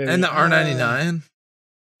 Okay, maybe. And the R99?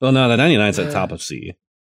 Well, no, the 99's at top of C.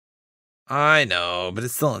 I know, but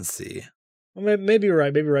it's still in C. Well, maybe you're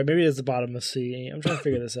right. Maybe it's the bottom of C. I'm trying to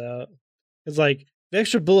figure this out. It's the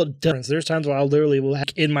extra bullet difference. There's times where I literally will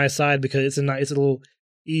hack in my side because it's a little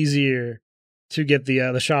easier to get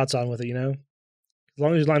the shots on with it, As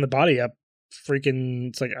long as you line the body up,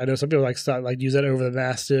 freaking, I know some people use that over the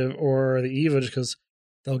Mastiff or the Eva just because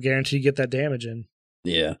they'll guarantee you get that damage in.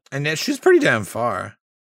 Yeah. And she's pretty damn far.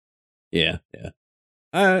 Yeah.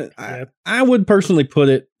 I would personally put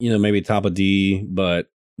it, maybe top of D, but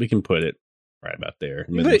we can put it right about there.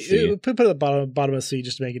 Put it at the bottom of C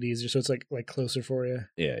just to make it easier, so it's closer for you.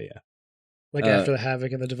 Yeah. After the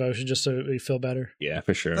Havoc and the Devotion, just so you feel better. Yeah,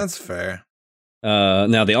 for sure. That's fair.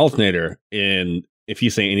 Now the alternator, and if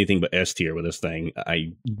you say anything but S tier with this thing,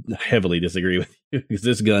 I heavily disagree with you because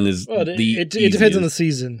this gun is it depends on the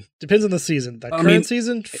season. Depends on the season. Current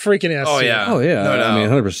season, freaking S tier. Oh yeah. No doubt. I mean,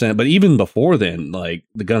 100%. But even before then,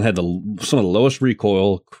 the gun had some of the lowest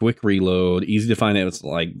recoil, quick reload, easy to find. It's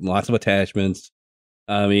lots of attachments.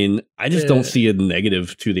 I mean, I just don't see a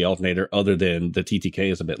negative to the alternator other than the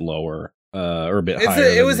TTK is a bit lower. Or a bit higher.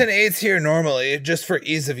 It was an A tier normally, just for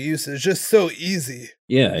ease of use. It's just so easy.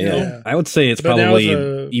 Yeah. I would say it's probably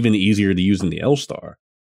even easier to use than the L-Star.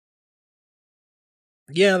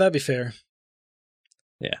 Yeah, that'd be fair.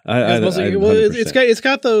 Yeah, it's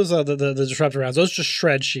got those the disruptor rounds. Those just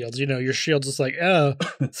shred shields. Your shield's just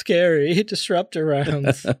scary disruptor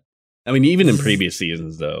rounds. I mean, even in previous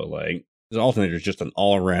seasons though, the alternator is just an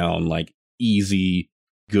all around easy,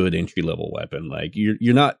 good entry level weapon.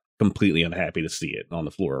 You're not completely unhappy to see it on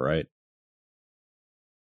the floor, right?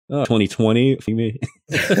 2020,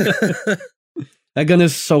 that gun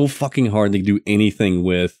is so fucking hard to do anything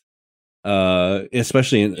with,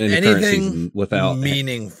 especially in the current season without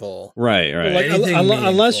meaningful. Right.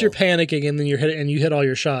 Unless you're panicking and then you hit all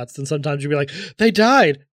your shots, then sometimes you'll be like, they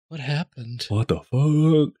died. What happened? What the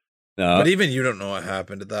fuck? But even you don't know what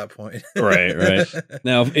happened at that point. Right.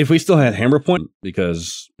 Now, if we still had hammer point,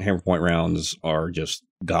 because hammer point rounds are just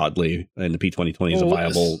godly, and the P2020 is a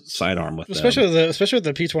viable sidearm with especially them. Especially with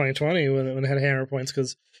the P2020 when it had hammer points,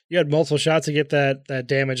 because you had multiple shots to get that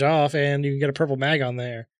damage off, and you can get a purple mag on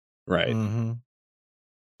there. Right. Mm-hmm.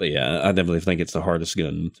 But yeah, I definitely think it's the hardest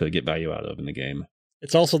gun to get value out of in the game.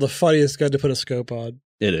 It's also the funniest gun to put a scope on.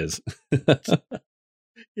 It is.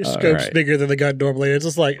 Your scope's bigger than the gun normally. It's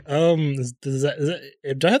just like, do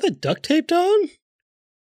I have that duct taped on?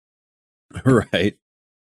 Right.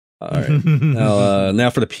 All right. Now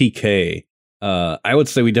for the PK. I would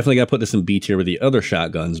say we definitely got to put this in B tier with the other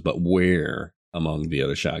shotguns, but where among the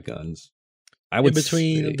other shotguns? I would in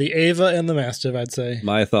between the Ava and the Mastiff, I'd say.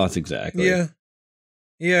 My thoughts exactly.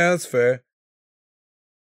 Yeah, that's fair.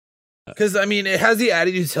 Because, I mean, it has the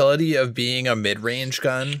added utility of being a mid-range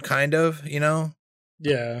gun, kind of, you know?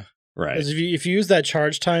 Yeah. Right. Because if you use that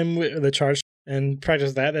charge time, and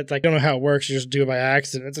practice that, it's like, I don't know how it works. You just do it by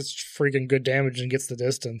accident. It's just freaking good damage and gets the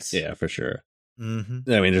distance. Yeah, for sure.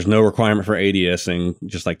 Mm-hmm. I mean, there's no requirement for ADSing,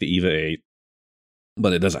 just like the EVA 8,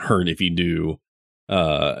 but it doesn't hurt if you do.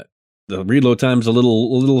 The reload time's a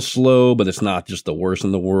little slow, but it's not just the worst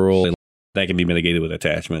in the world. That can be mitigated with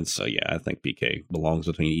attachments. So yeah, I think PK belongs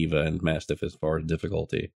between EVA and Mastiff as far as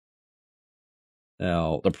difficulty.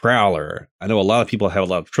 Now, the Prowler. I know a lot of people have a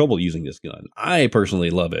lot of trouble using this gun. I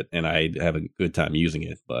personally love it, and I have a good time using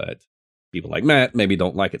it, but people like Matt maybe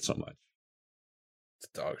don't like it so much. It's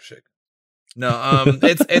dog shit. No,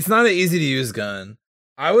 it's not an easy to use gun.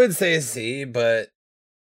 I would say C, but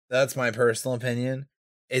that's my personal opinion.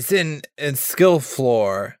 It's in skill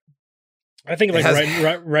floor. I think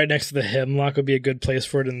like right next to the Hemlock would be a good place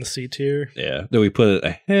for it in the C tier. Yeah. Do we put it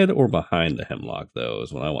ahead or behind the Hemlock, though,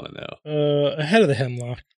 is what I want to know. Ahead of the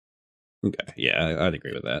Hemlock. Okay. Yeah, I'd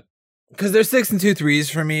agree with that. Because there's 6 and 2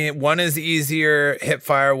 3s for me. One is easier hip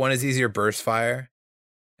fire, one is easier burst fire.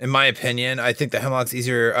 In my opinion, I think the Hemlock's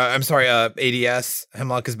easier. ADS.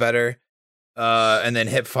 Hemlock is better. And then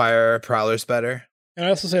hip fire, Prowler's better. And I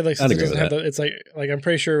also say, like, since it doesn't have it's like I'm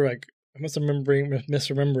pretty sure, like, I must be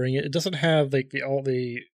misremembering it. It doesn't have like the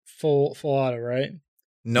full auto, right?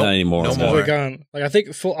 Nope. Not anymore. No more. Gone. Like, I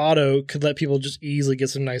think full auto could let people just easily get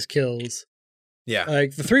some nice kills. Yeah.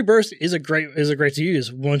 Like the 3 burst is a great to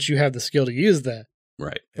use once you have the skill to use that.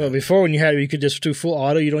 Right. But before, when you could just do full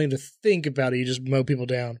auto, you don't need to think about it. You just mow people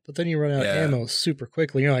down. But then you run out of ammo super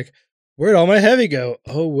quickly. You're like, where'd all my heavy go?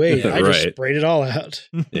 Oh wait, I just sprayed it all out.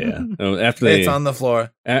 Yeah. It's on the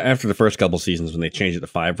floor. After the first couple seasons, when they changed it to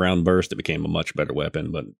 5-round burst, it became a much better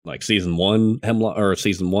weapon. But like season 1 Hemlock or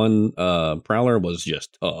season 1 Prowler was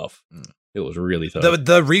just tough. It was really tough.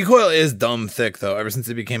 The recoil is dumb thick though. Ever since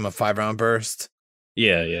it became a 5-round burst.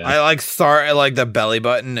 Yeah. I like start at like the belly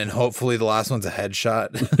button, and hopefully the last one's a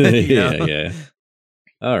headshot. Yeah.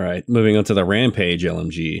 All right, moving on to the Rampage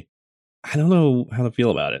LMG. I don't know how to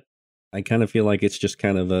feel about it. I kind of feel like it's just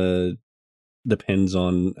kind of depends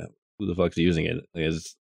on who the fuck's using it.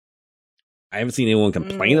 I haven't seen anyone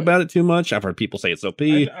complain about it too much. I've heard people say it's OP.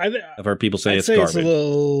 I've heard people say it's garbage. It's a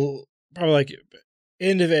little probably like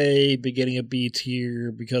end of A, beginning of B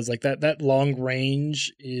tier, because like that long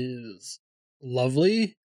range is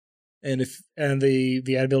lovely, and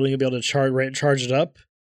the ability to be able to charge it up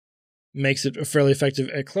makes it fairly effective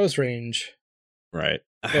at close range. Right.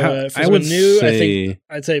 I would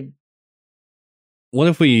I'd say. What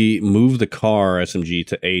if we move the car SMG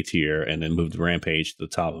to A tier and then move the Rampage to the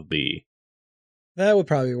top of B? That would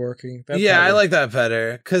probably be working. I like that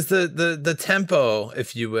better because the tempo,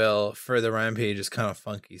 if you will, for the Rampage is kind of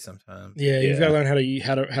funky sometimes. Yeah, you've got to learn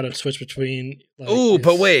how to switch between. Like,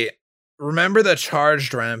 but wait, remember the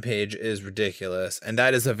charged Rampage is ridiculous, and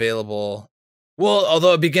that is available. Well,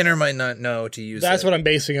 although a beginner might not know to use That's what I'm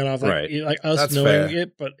basing it off. Like, right. Like us That's knowing fair.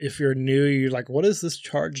 it, but if you're new, you're like, what does this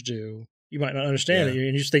charge do? You might not understand it,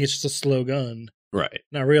 and you just think it's just a slow gun. Right.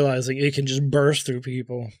 Not realizing it can just burst through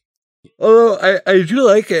people. Although I do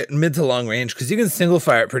like it mid to long range because you can single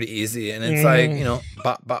fire it pretty easy, and it's like, you know,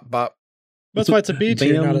 bop, bop, bop. That's why it's a B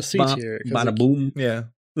tier, not a C tier. Bada boom. Yeah.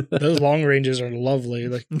 Those long ranges are lovely.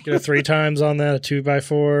 Like, you get a 3 times on that, a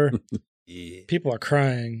 2x4. Yeah. People are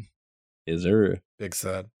crying. Is there? Big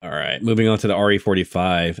sad. All right, moving on to the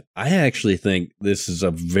RE45. I actually think this is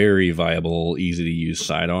a very viable, easy to use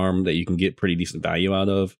sidearm that you can get pretty decent value out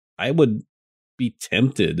of. I would be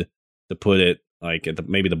tempted to put it like at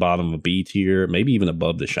maybe the bottom of a B tier, maybe even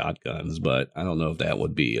above the shotguns, but I don't know if that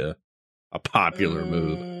would be a popular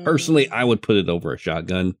move. Personally, I would put it over a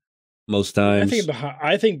shotgun most times.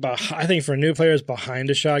 I think for new players,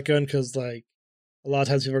 behind a shotgun, because like a lot of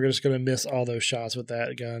times people are just going to miss all those shots with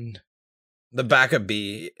that gun. The backup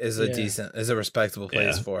B is a respectable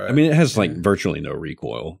place for it. I mean, it has like virtually no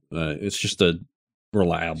recoil. It's just a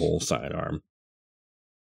reliable sidearm.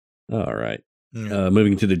 All right.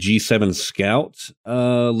 Moving to the G7 Scout.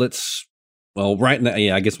 Right now,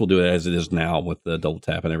 I guess we'll do it as it is now with the double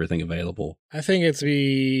tap and everything available. I think it's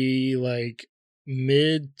be like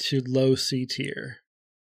mid to low C tier.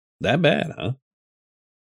 That bad, huh?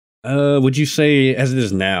 Would you say as it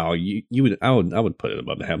is now, you would I would put it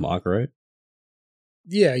above the Hemlock, right?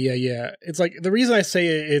 Yeah. It's like the reason I say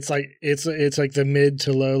it's like the mid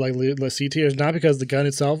to low low C tier is not because the gun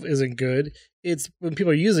itself isn't good. It's when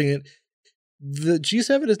people are using it. The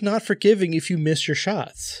G7 is not forgiving if you miss your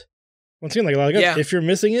shots. Once again, like a lot of guns, if you're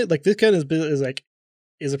missing it, like this gun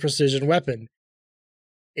is a precision weapon.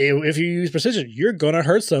 If you use precision, you're gonna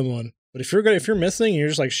hurt someone. But if you're missing, and you're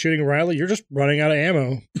just like shooting wildly, you're just running out of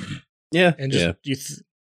ammo. I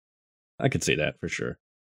could see that for sure.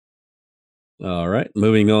 All right,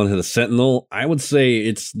 moving on to the Sentinel. I would say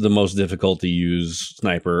it's the most difficult to use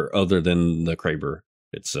sniper other than the Kraber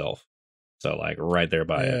itself. So like right there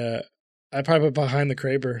by it. I probably put behind the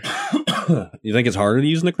Kraber. You think it's harder to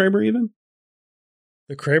use than the Kraber even?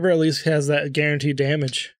 The Kraber at least has that guaranteed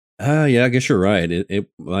damage. Yeah, I guess you're right. It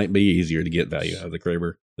might be easier to get value out of the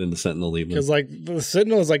Kraber than the Sentinel even. Because like the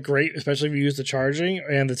Sentinel is like great, especially if you use the charging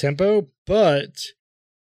and the tempo, but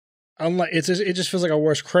unlike it just feels like a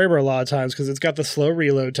worse Kraber a lot of times because it's got the slow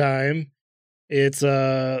reload time. It's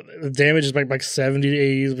the damage is like 70 to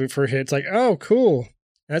 80 per hit. It's like, oh cool.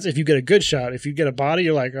 That's if you get a good shot. If you get a body,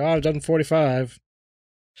 you're like, oh, I've done 45.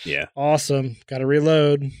 Yeah. Awesome. Got to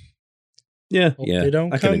reload. Yeah. Hope they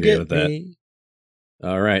don't come agree get with that. me.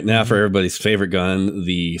 All right. Now for everybody's favorite gun,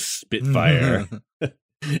 the Spitfire.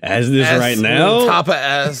 As it is right now. Top of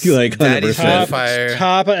S. Like Daddy Spitfire.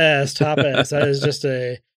 Top of S. That is just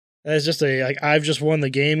a like I've just won the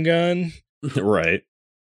game gun. Right.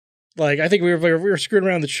 Like I think we were screwing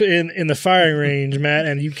around in the firing range, Matt,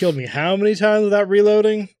 and you killed me how many times without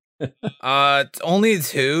reloading? Only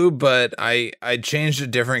 2, but I changed to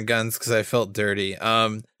different guns because I felt dirty.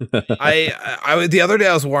 I the other day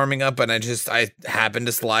I was warming up and I happened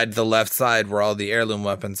to slide to the left side where all the heirloom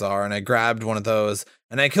weapons are, and I grabbed one of those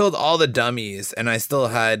and I killed all the dummies, and I still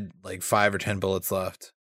had like 5 or 10 bullets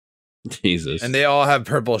left. Jesus. And they all have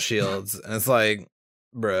purple shields, and it's like,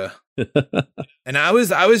 bruh. And I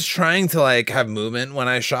was trying to like have movement when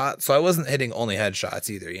I shot, so I wasn't hitting only headshots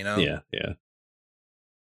either, you know? Yeah.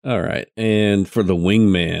 All right. And for the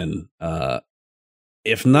Wingman,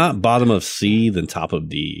 if not bottom of C, then top of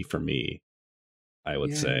D for me, I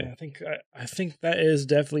would say. I think that is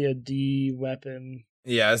definitely a D weapon.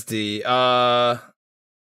 Yeah, it's D.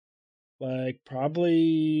 Like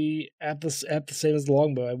probably at the same as the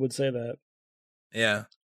longbow, I would say that. Yeah.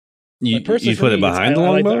 You put it behind the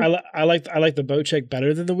longbow? I like the bow check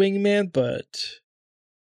better than the Wingman, but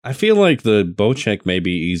I feel like the bow check may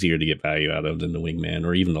be easier to get value out of than the Wingman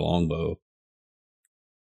or even the longbow.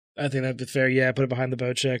 I think that'd be fair. Yeah, put it behind the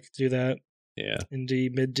bow check. Do that. Yeah. In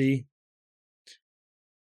D, mid D.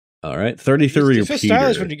 All right. 33 It feels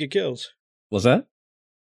stylish when you get kills. What's that?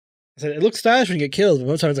 I said it looks stylish when you get killed, but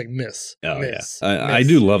most times it's like miss. Oh, miss. Yeah. I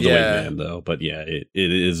do love the Wingman, though. But yeah, it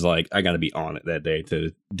is like I got to be on it that day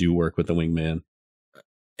to do work with the Wingman.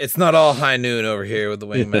 It's not all high noon over here with the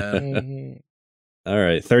Wingman. All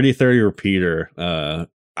right. 30-30 repeater.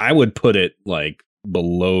 I would put it like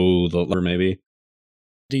below the or maybe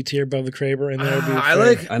D tier above the Kraber, and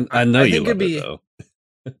I know you love it though.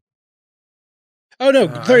 Oh no,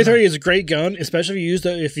 30-30 is a great gun, especially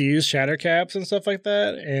if you use shatter caps and stuff like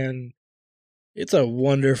that, and it's a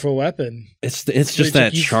wonderful weapon. It's just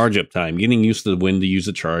that charge up time, getting used to when to use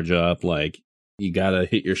the charge up. Like you gotta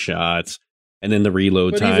hit your shots, and then the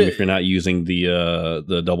reload time if you're not using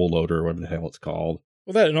the double loader or whatever the hell it's called.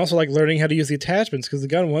 Well, that and also like learning how to use the attachments because the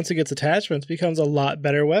gun once it gets attachments becomes a lot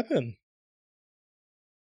better weapon.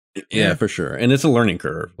 Yeah, for sure, and it's a learning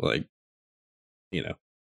curve, like you know.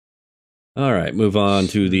 All right, move on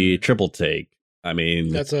to the triple take. I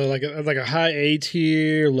mean, that's like a high A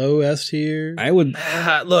tier, low S tier. I would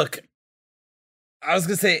look. I was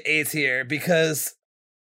gonna say A tier because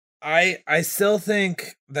I still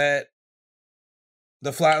think that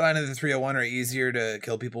the flatline and the 301 are easier to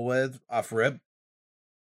kill people with off rip.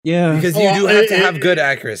 Yeah, because you do have to have good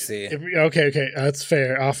accuracy. Okay, that's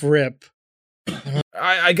fair. Off rip.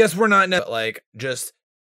 I guess we're not like just.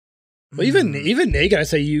 Well, even naked, I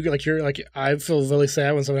say you're like I feel really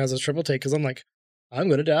sad when someone has a triple take because I'm like I'm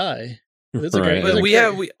gonna die. It's right. But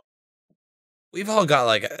we've all got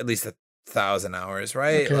like at least 1,000 hours,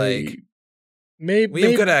 right? Okay. Like maybe we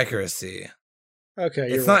have good accuracy.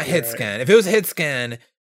 Okay, it's not hit scan. If it was hit scan,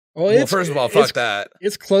 Well, first of all, fuck that.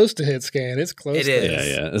 It's close to hit scan. It's close. It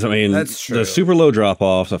is. Yeah. I mean, that's true. The super low drop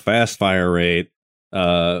offs, a fast fire rate,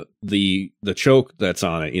 the choke that's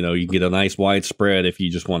on it. You know, you can get a nice wide spread if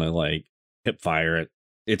you just want to like hip fire it.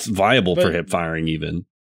 It's viable for hip firing even.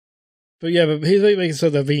 But he's making so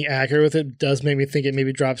that being accurate with it does make me think it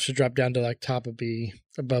maybe should drop down to like top of B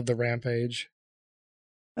above the Rampage.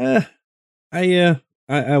 I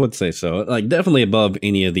would say so. Like definitely above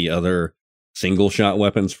any of the other single shot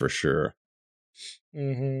weapons for sure.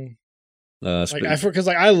 Mm-hmm. Because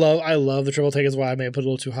I love the triple take is why I may have put it a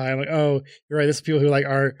little too high. I'm like, oh, you're right. This is people who like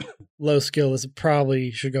are low skill. This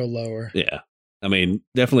probably should go lower. Yeah, I mean,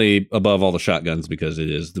 definitely above all the shotguns because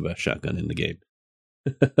it is the best shotgun in the game.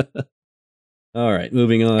 All right,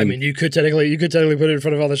 moving on. I mean, you could technically put it in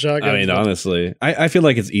front of all the shotguns. I mean, honestly, I feel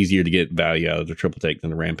like it's easier to get value out of the triple take than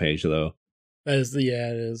the Rampage, though. It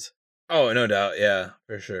is. Oh, no doubt. Yeah,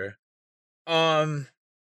 for sure. So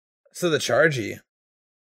the Chargy.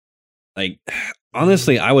 Like,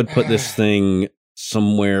 honestly, I would put this thing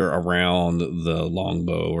somewhere around the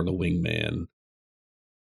longbow or the wingman.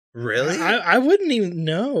 Really? I wouldn't even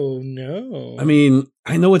know. No. I mean,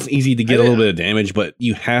 I know it's easy to get a little bit of damage, but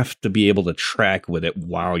you have to be able to track with it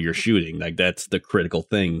while you're shooting. Like, that's the critical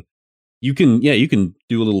thing. You can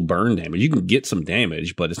do a little burn damage. You can get some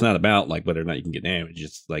damage, but it's not about like whether or not you can get damage.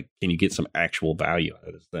 It's like, can you get some actual value out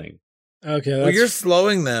of this thing? Okay. Well, you're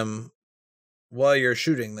slowing them while you're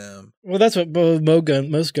shooting them. Well, that's what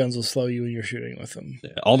most guns will slow you when you're shooting with them.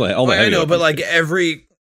 Yeah, all the I know, but like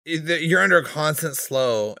you're under a constant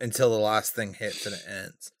slow until the last thing hits and it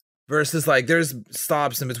ends. Versus like there's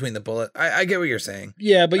stops in between the bullet. I get what you're saying.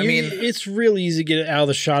 Yeah, but it's really easy to get out of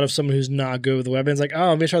the shot of someone who's not good with the weapon. It's like, oh,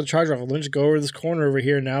 I'm going to try the charge rifle. Let me just go over this corner over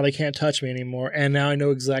here. Now they can't touch me anymore. And now I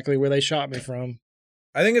know exactly where they shot me from.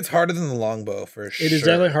 I think it's harder than the longbow for sure. It is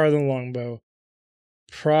definitely harder than the longbow.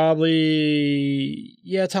 Probably,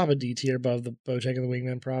 top of D tier above the bow tank and the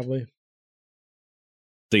wingman, probably.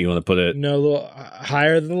 So you want to put it? No, a little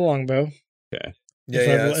higher than the longbow. Okay.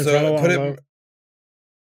 Yeah. So put it.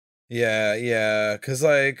 Yeah. Because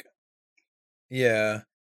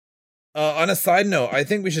on a side note, I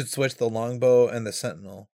think we should switch the longbow and the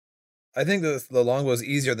sentinel. I think the longbow is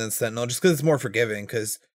easier than sentinel just because it's more forgiving.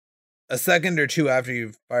 Because a second or two after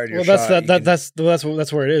you've fired your shot, that's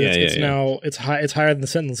where it is. It's higher than the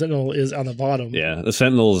sentinel. Sentinel is on the bottom. Yeah, the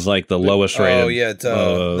sentinel is like the lowest rate. Oh yeah,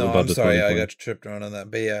 no, I'm sorry, I got tripped around on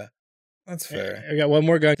that. But yeah, that's fair. I got one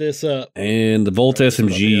more gun. This up and the Volt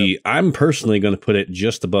SMG. I'm personally going to put it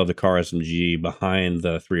just above the Car SMG, behind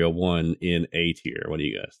the 301 in A tier. What do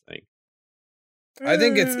you guys think? I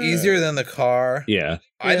think it's easier than the car. Yeah.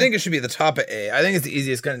 I think it should be the top of A. I think it's the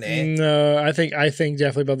easiest gun in A. No, I think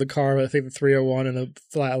definitely above the car, but I think the 301 and the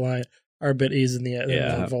Flatline are a bit easier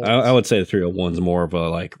than the Volt. I would say the 301 is more of a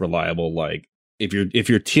like reliable, like if you're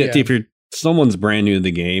someone's brand new to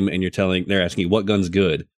the game and they're asking you what gun's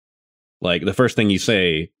good, like the first thing you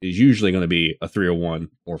say is usually going to be a 301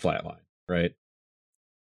 or Flatline, right?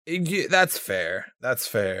 That's fair.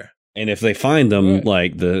 And if they find them,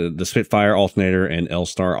 like the Spitfire, Alternator, and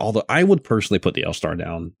L-Star, although I would personally put the L-Star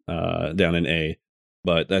down in A,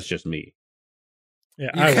 but that's just me.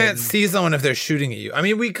 Yeah, you can't see someone if they're shooting at you. I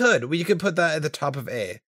mean, we could put that at the top of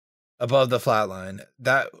A, above the Flatline.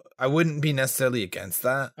 That I wouldn't be necessarily against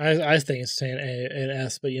that. I think it's saying A and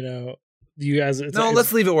S, but you guys.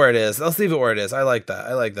 Let's leave it where it is. I like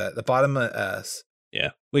that. The bottom of S.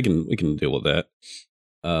 Yeah, we can deal with that.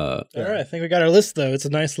 All right, I think we got our list though. It's a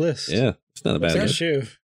nice list. Yeah, it's not a bad list. Shoe.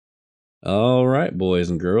 All right,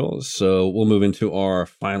 boys and girls. So we'll move into our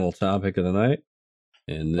final topic of the night.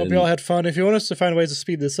 And hope you all had fun. If you want us to find ways to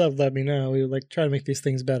speed this up, let me know. We would try to make these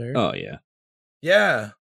things better. Oh yeah.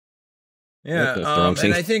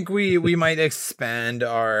 And I think we might expand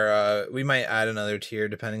our. We might add another tier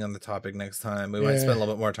depending on the topic next time. We might spend a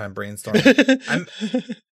little bit more time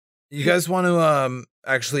brainstorming. You guys want to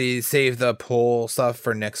actually save the poll stuff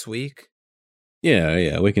for next week?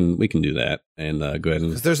 Yeah, we can do that and go ahead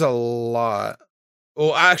and. Because there's a lot.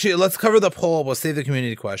 Well, actually, let's cover the poll. We'll save the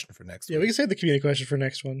community question for next week. Yeah, we can save the community question for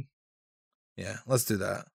next one. Yeah, let's do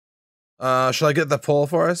that. Shall I get the poll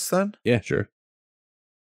for us then? Yeah, sure.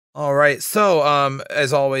 All right. So,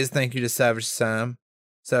 as always, thank you to Savage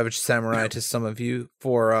Samurai, to some of you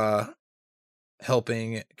for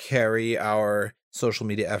helping carry our social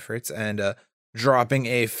media efforts and dropping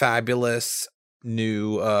a fabulous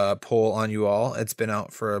new poll on you all. It's been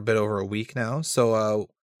out for a bit over a week now. So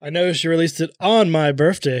I noticed you released it on my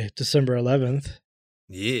birthday, December 11th.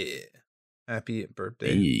 Yeah. Happy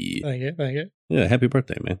birthday. Hey. Thank you. Yeah, happy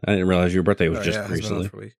birthday, man. I didn't realize your birthday was just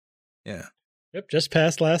recently. Yeah. Yep, just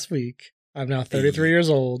passed last week. I'm now 33 years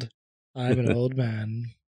old. I'm an old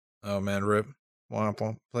man. Oh man, rip. Womp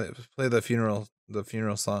womp. Play the funeral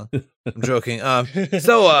song. I'm joking.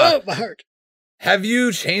 So oh, my heart. Have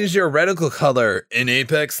you changed your reticle color in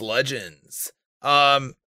Apex Legends? So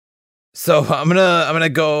I'm gonna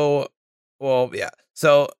go. Well, yeah.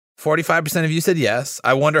 So 45% of you said yes.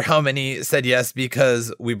 I wonder how many said yes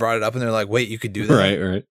because we brought it up and they're like, "Wait, you could do that."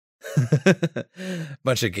 Right.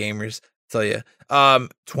 Bunch of gamers. Tell you.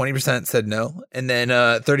 20% said no, and then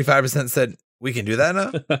 35% said we can do that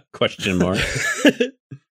now. Question mark.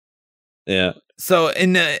 Yeah. So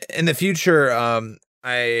in the future,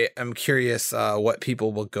 I am curious what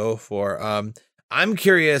people will go for. I'm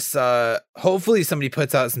curious. Hopefully, somebody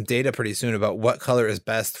puts out some data pretty soon about what color is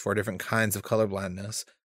best for different kinds of colorblindness.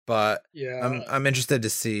 But yeah, I'm interested to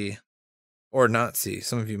see or not see.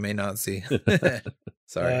 Some of you may not see.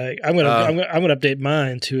 Sorry, I'm gonna update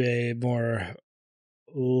mine to a more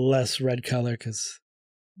less red color because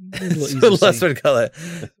less red color.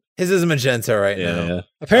 His is magenta right now. Yeah.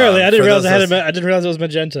 Apparently, I didn't realize I didn't realize it was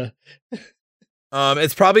magenta.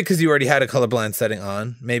 It's probably because you already had a colorblind setting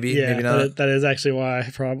on. Maybe not. That is actually why.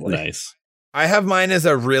 Probably. Nice. I have mine as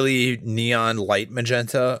a really neon light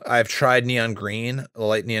magenta. I've tried neon green,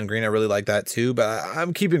 light neon green. I really like that too, but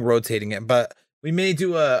I'm keeping rotating it. But we may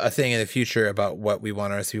do a thing in the future about what we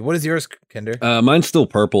want ours to be. What is yours, Kinder? Mine's still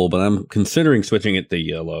purple, but I'm considering switching it to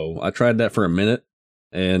yellow. I tried that for a minute,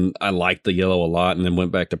 and I liked the yellow a lot, and then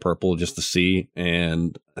went back to purple just to see.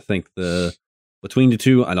 And I think between the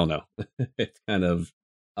two, I don't know. It's kind of,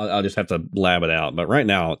 I'll just have to lab it out. But right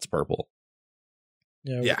now, it's purple.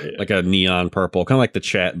 Yeah. Like a neon purple, kind of like the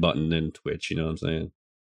chat button in Twitch. You know what I'm saying?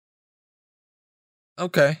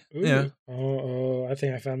 Okay. Ooh. Yeah. Oh, I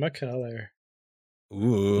think I found my color.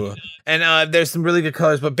 Ooh. And there's some really good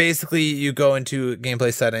colors, but basically you go into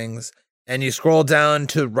gameplay settings and you scroll down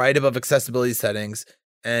to right above accessibility settings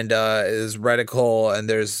and is reticle, and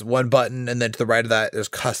there's one button, and then to the right of that there's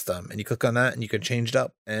custom, and you click on that and you can change it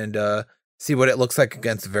up and see what it looks like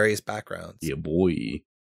against various backgrounds. Yeah, boy.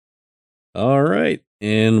 All right.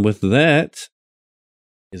 And with that,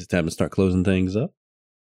 is it time to start closing things up?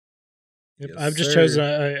 Yep, Yes, I've just sir. chosen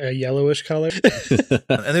a yellowish color.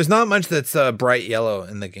 And there's not much that's bright yellow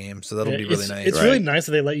in the game, so that'll be really nice. It's really nice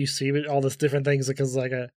that they let you see all this different things, because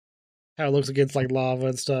how it looks against like lava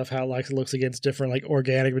and stuff, how it looks against different like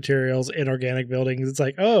organic materials, inorganic buildings. It's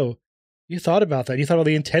like, oh, you thought about that. You thought about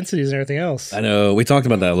the intensities and everything else. I know. We talked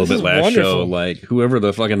about that a little bit last show. Like, whoever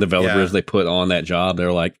the fucking developers they put on that job,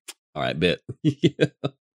 they're like, all right, bet.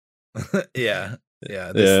 Yeah.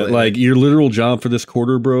 Like your literal job for this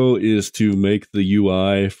quarter, bro, is to make the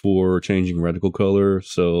UI for changing reticle color.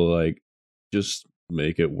 So like, just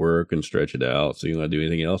make it work and stretch it out. So you don't have to do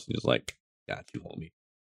anything else. And just like, got you, homie.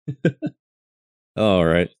 All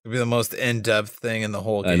right. It'll be the most in-depth thing in the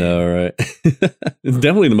whole game. I know, right? It's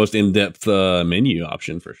definitely the most in-depth menu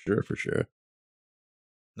option for sure.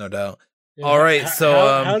 No doubt. Yeah, all right.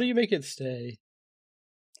 So how do you make it stay?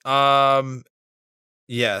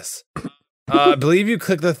 Yes. I believe you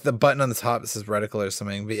click the button on the top that says reticle or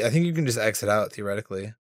something, but I think you can just exit out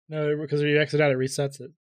theoretically. No, because if you exit out, it resets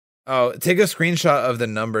it. Oh, take a screenshot of the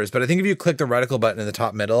numbers, but I think if you click the reticle button in the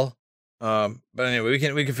top middle, but anyway, we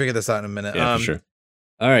can figure this out in a minute. Yeah, for sure.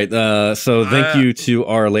 All right, so thank you to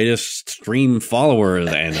our latest stream followers,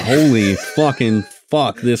 and holy fucking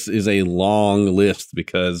fuck, this is a long list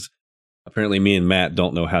because apparently me and Matt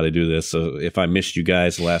don't know how to do this. So if I missed you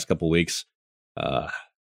guys the last couple weeks,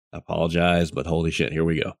 apologize, but holy shit, here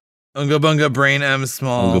we go. Unga Bunga Brain M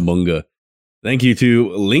Small. Unga Bunga. Thank you to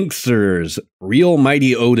Linksers, Real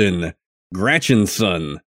Mighty Odin,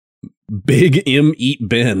 Gratchenson, Big M Eat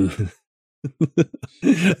Ben,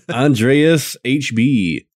 Andreas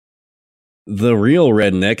HB, The Real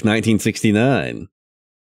Redneck 1969,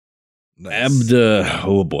 Nice.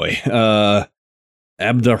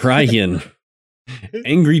 Abderrahyan,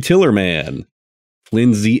 Angry Tillerman,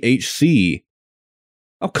 Flinzy HC.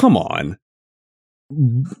 Oh, come on.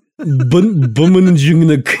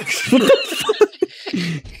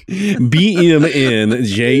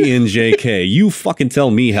 BMNJNJK. You fucking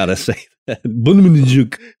tell me how to say that.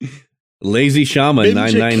 Lazy Shaman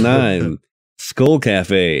 999. Skull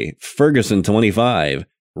Cafe. Ferguson 25.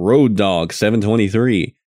 Road Dog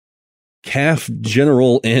 723. Calf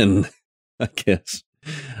General N, I guess.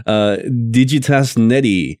 Digitas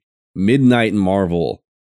Netty. Midnight Marvel.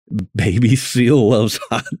 Baby Seal Loves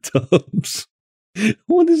Hot Tubs.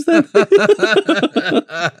 What is that?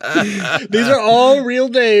 These are all real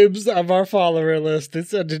names of our follower list. This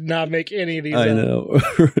did not make any of these I up. know.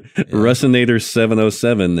 Resinator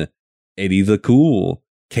 707, Eddie the Cool,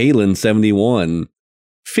 Kalen 71,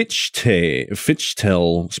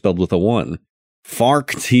 Fitchtel, spelled with a 1.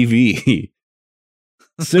 Fark TV.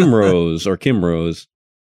 Simrose or Kimrose.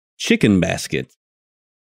 Chicken Basket.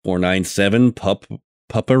 497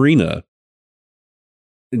 Puparina.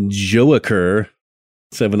 Joaker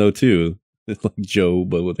 702. It's like Joe,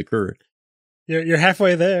 but with a cur. You're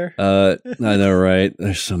halfway there. I know, right?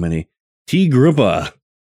 There's so many. T Grupa.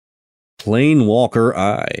 Plain Walker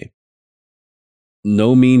I.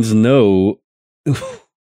 No means no.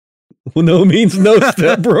 No means no,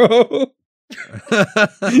 step bro.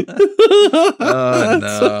 Oh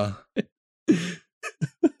no.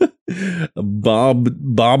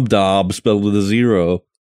 Bob Dobb, spelled with a 0.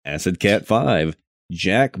 Acid Cat 5.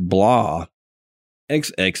 Jack Blah.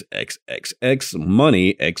 XXXXX.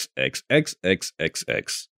 Money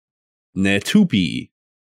XXXXXX. Natupi.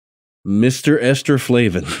 Mr. Esther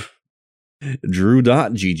Flavin.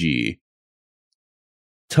 Drew.gg.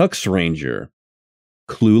 Tux Ranger.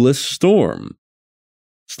 Clueless Storm.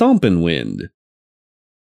 Stompin' Wind.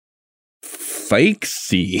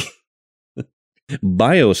 Fakesy.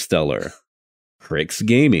 Biostellar. Crix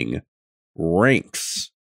Gaming.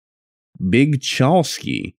 Ranks. Big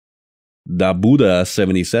Chalsky. Dabuda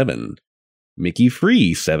 77. Mickey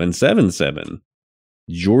Free 777.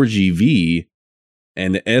 Georgie V.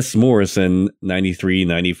 And S. Morrison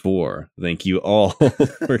 9394. Thank you all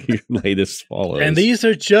for your latest follows. And these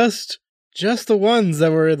are just the ones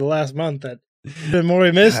that were in the last month that the more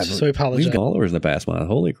we missed, so we apologize. We've got followers in the past month.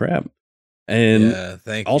 Holy crap. And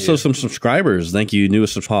thank also you. Some subscribers. Thank you,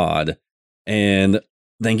 newest pod. And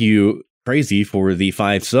thank you, Crazy, for the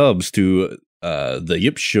 5 subs to the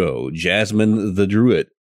Yip Show, Jasmine the Druid,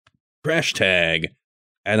 Crash Tag,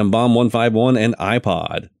 Adam Bomb 151, and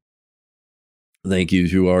iPod. Thank you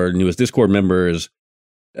to our newest Discord members,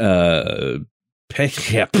 Pekep.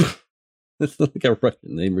 That's like a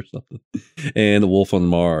Russian name or something. And Wolf on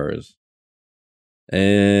Mars.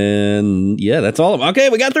 And yeah, that's all of them. Okay,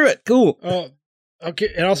 we got through it. Cool. Oh, okay.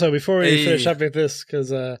 And also, before we finish up with this, because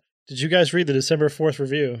did you guys read the December 4th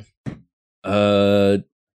review? Can't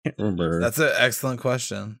remember. That's an excellent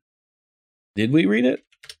question. Did we read it?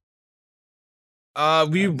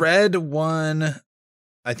 We read one.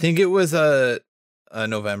 I think it was a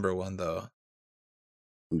November one though.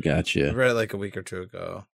 Gotcha. I read it like a week or two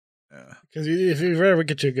ago. Yeah. Because if you read a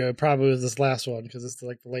week or two ago, it probably was this last one because it's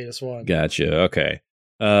like the latest one. Gotcha. Okay.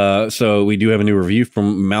 So we do have a new review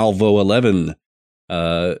from Malvo11.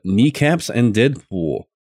 Kneecaps and Deadpool.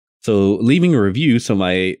 So leaving a review so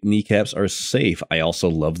my kneecaps are safe. I also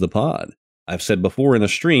love the pod. I've said before in a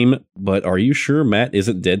stream, but are you sure Matt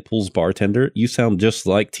isn't Deadpool's bartender? You sound just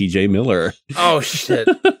like TJ Miller. Oh shit.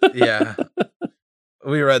 Yeah.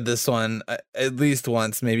 We read this one at least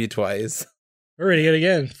once, maybe twice. We're reading it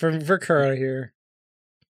again for Kura here.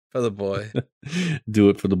 For the boy. Do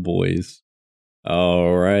it for the boys.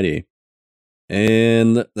 Alrighty.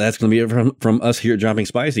 And that's going to be it from us here at Dropping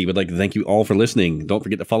Spicy. We'd like to thank you all for listening. Don't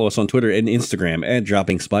forget to follow us on Twitter and Instagram at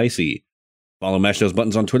Dropping Spicy. Follow Mash Those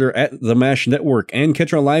Buttons on Twitter at The Mash Network. And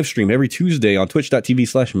catch our live stream every Tuesday on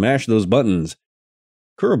twitch.tv/Mash Those Buttons.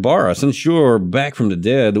 Kurabara, since you're back from the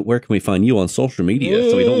dead, where can we find you on social media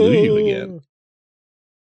so we don't lose you again?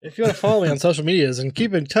 If you want to follow me on social medias and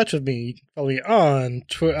keep in touch with me, follow me on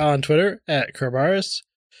Twitter at Kurabaras,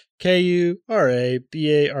 Kurabaras,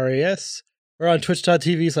 or on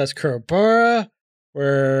twitch.tv/Kurabara,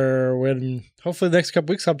 where when hopefully the next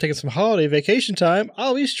couple weeks I'm taking some holiday vacation time,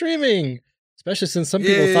 I'll be streaming. Especially since some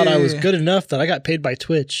people thought I was good enough that I got paid by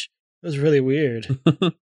Twitch. It was really weird.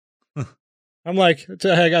 I'm like,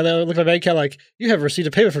 I got that look at my bank account like, you have received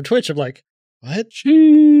a payment from Twitch. I'm like, what?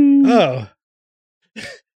 Oh.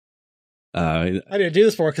 I didn't do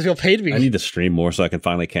this for because people paid me. I need to stream more so I can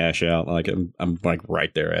finally cash out. Like I'm like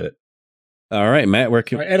right there at it. All right, Matt, where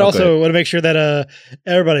can and also want to make sure that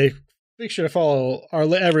everybody make sure to follow our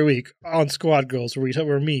every week on Squad Girls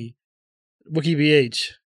where me,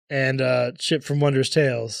 WikiBH, and Chip from Wondrous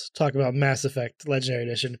Tales talk about Mass Effect Legendary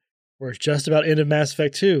Edition. We're just about into Mass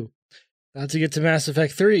Effect 2. About to get to Mass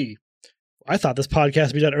Effect 3. I thought this podcast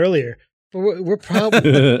would be done earlier, but we're probably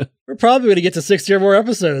going to get to 60 or more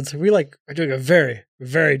episodes. We are doing a very,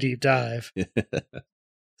 very deep dive.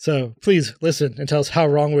 So please listen and tell us how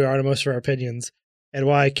wrong we are in most of our opinions and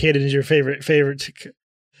why Caden is your favorite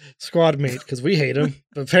squad mate, because we hate him,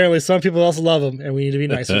 but apparently some people also love him, and we need to be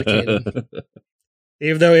nicer to Caden.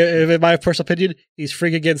 Even though, in my personal opinion, he's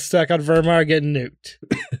freaking getting stuck on Vermar getting nuked.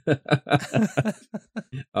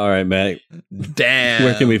 All right, Matt. Damn.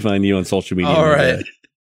 Where can we find you on social media? All right.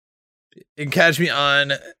 You can catch me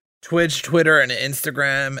on Twitch, Twitter, and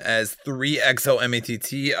Instagram as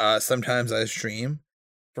 3XOMATT. Sometimes I stream.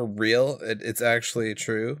 for real. It's actually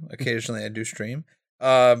true. Occasionally I do stream.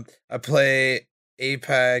 I play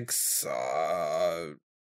Apex,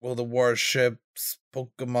 World of Warships,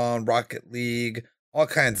 Pokemon, Rocket League, all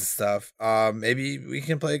kinds of stuff. Maybe we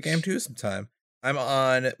can play a game too sometime. I'm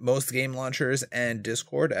on most game launchers and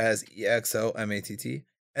Discord as EXOMATT.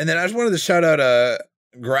 And then I just wanted to shout out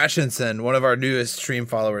Grashinson, one of our newest stream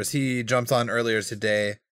followers. He jumped on earlier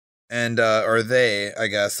today, and or they, I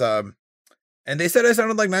guess. And they said I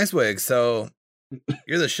sounded like Nicewig, so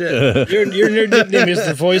you're the shit. Your nickname is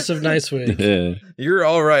the voice of Nicewig. Yeah. You're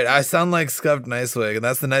all right. I sound like Scuffed Nicewig, and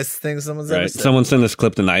that's the nicest thing someone's ever said. Someone send this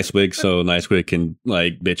clip to Nicewig so Nicewig can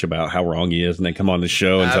like bitch about how wrong he is, and then come on the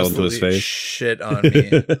show and tell him to his face. Shit on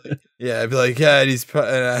me. Yeah, I'd be like, yeah, he's.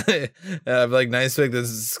 I'd be like, Nicewig, this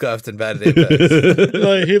is scuffed and bad at Apex.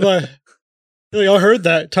 he I heard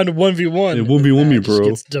that. Time to 1v1. Yeah, 1v1 me, bro.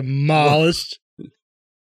 Gets demolished.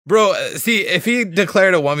 Bro, see, if he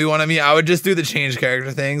declared a 1v1 on me, I would just do the change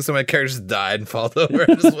character thing, so my character just died and fall over.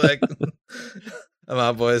 I'm just like, I'm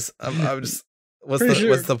out, boys. I'm just, what's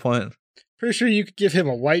the point? Pretty sure you could give him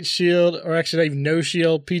a white shield, or actually not even no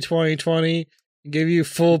shield, P2020, give you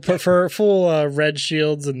full red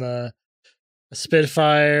shields and the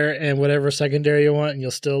Spitfire and whatever secondary you want, and you'll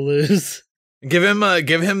still lose. Make him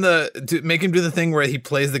do the thing where he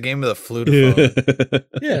plays the game with a flutophone.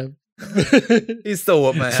 Yeah. He still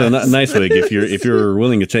whooped my ass. So Nicewig, if you're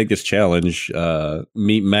willing to take this challenge,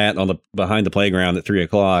 meet Matt behind the playground at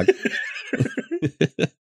 3:00.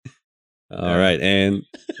 All right, and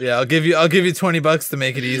yeah, I'll give you $20 to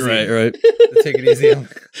make it easy. Right. To take it easy.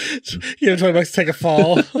 You have $20 to take a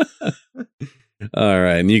fall. All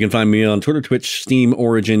right, and you can find me on Twitter, Twitch, Steam,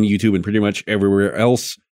 Origin, YouTube, and pretty much everywhere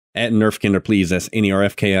else at NerfKinderPlease. That's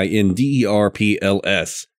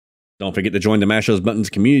NerfKinderPLS. Don't forget to join the Mash Those Buttons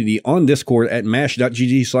community on Discord at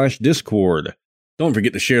mash.gg/discord. Don't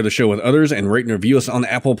forget to share the show with others and rate and review us on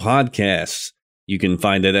Apple Podcasts. You can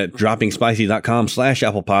find it at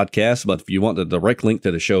droppingspicy.com/Apple Podcasts, but if you want the direct link to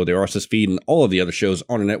the show, the RSS feed, and all of the other shows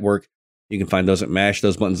on the network, you can find those at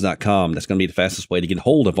mashthosebuttons.com. That's going to be the fastest way to get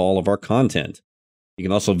hold of all of our content. You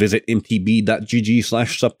can also visit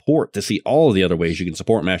mtb.gg/support to see all of the other ways you can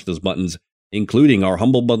support Mash Those Buttons, including our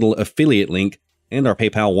Humble Bundle affiliate link and our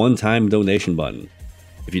PayPal one-time donation button.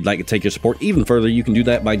 If you'd like to take your support even further, you can do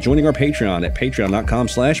that by joining our Patreon at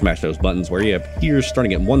patreon.com/mashthosebuttons, where you have tiers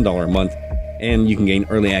starting at $1 a month, and you can gain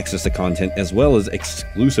early access to content as well as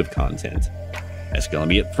exclusive content. That's going to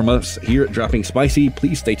be it from us here at Dropping Spicy.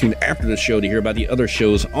 Please stay tuned after the show to hear about the other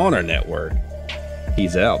shows on our network.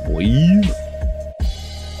 Peace out, boys.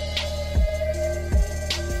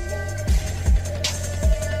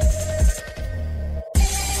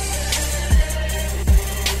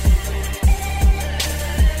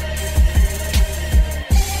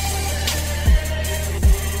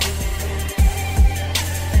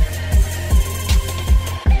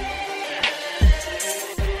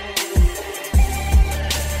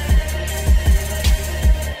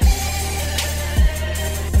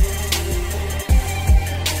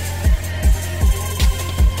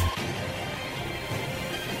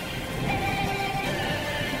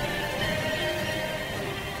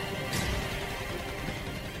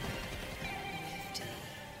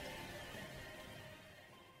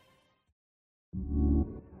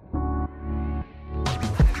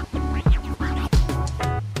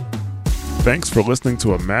 Thanks for listening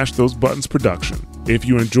to a Mash Those Buttons production. If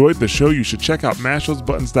you enjoyed the show, you should check out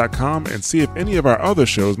mashthosebuttons.com and see if any of our other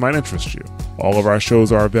shows might interest you. All of our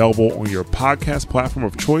shows are available on your podcast platform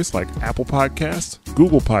of choice like Apple Podcasts,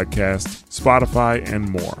 Google Podcasts, Spotify, and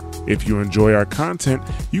more. If you enjoy our content,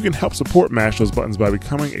 you can help support Mash Those Buttons by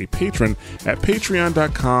becoming a patron at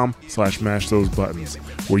patreon.com/mashthosebuttons,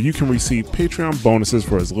 where you can receive Patreon bonuses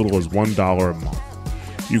for as little as $1 a month.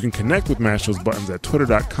 You can connect with Mash Those Buttons at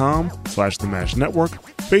twitter.com/TheMashNetwork,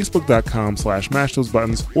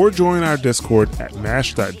 facebook.com/MashThoseButtons, or join our Discord at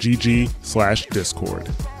mash.gg/Discord.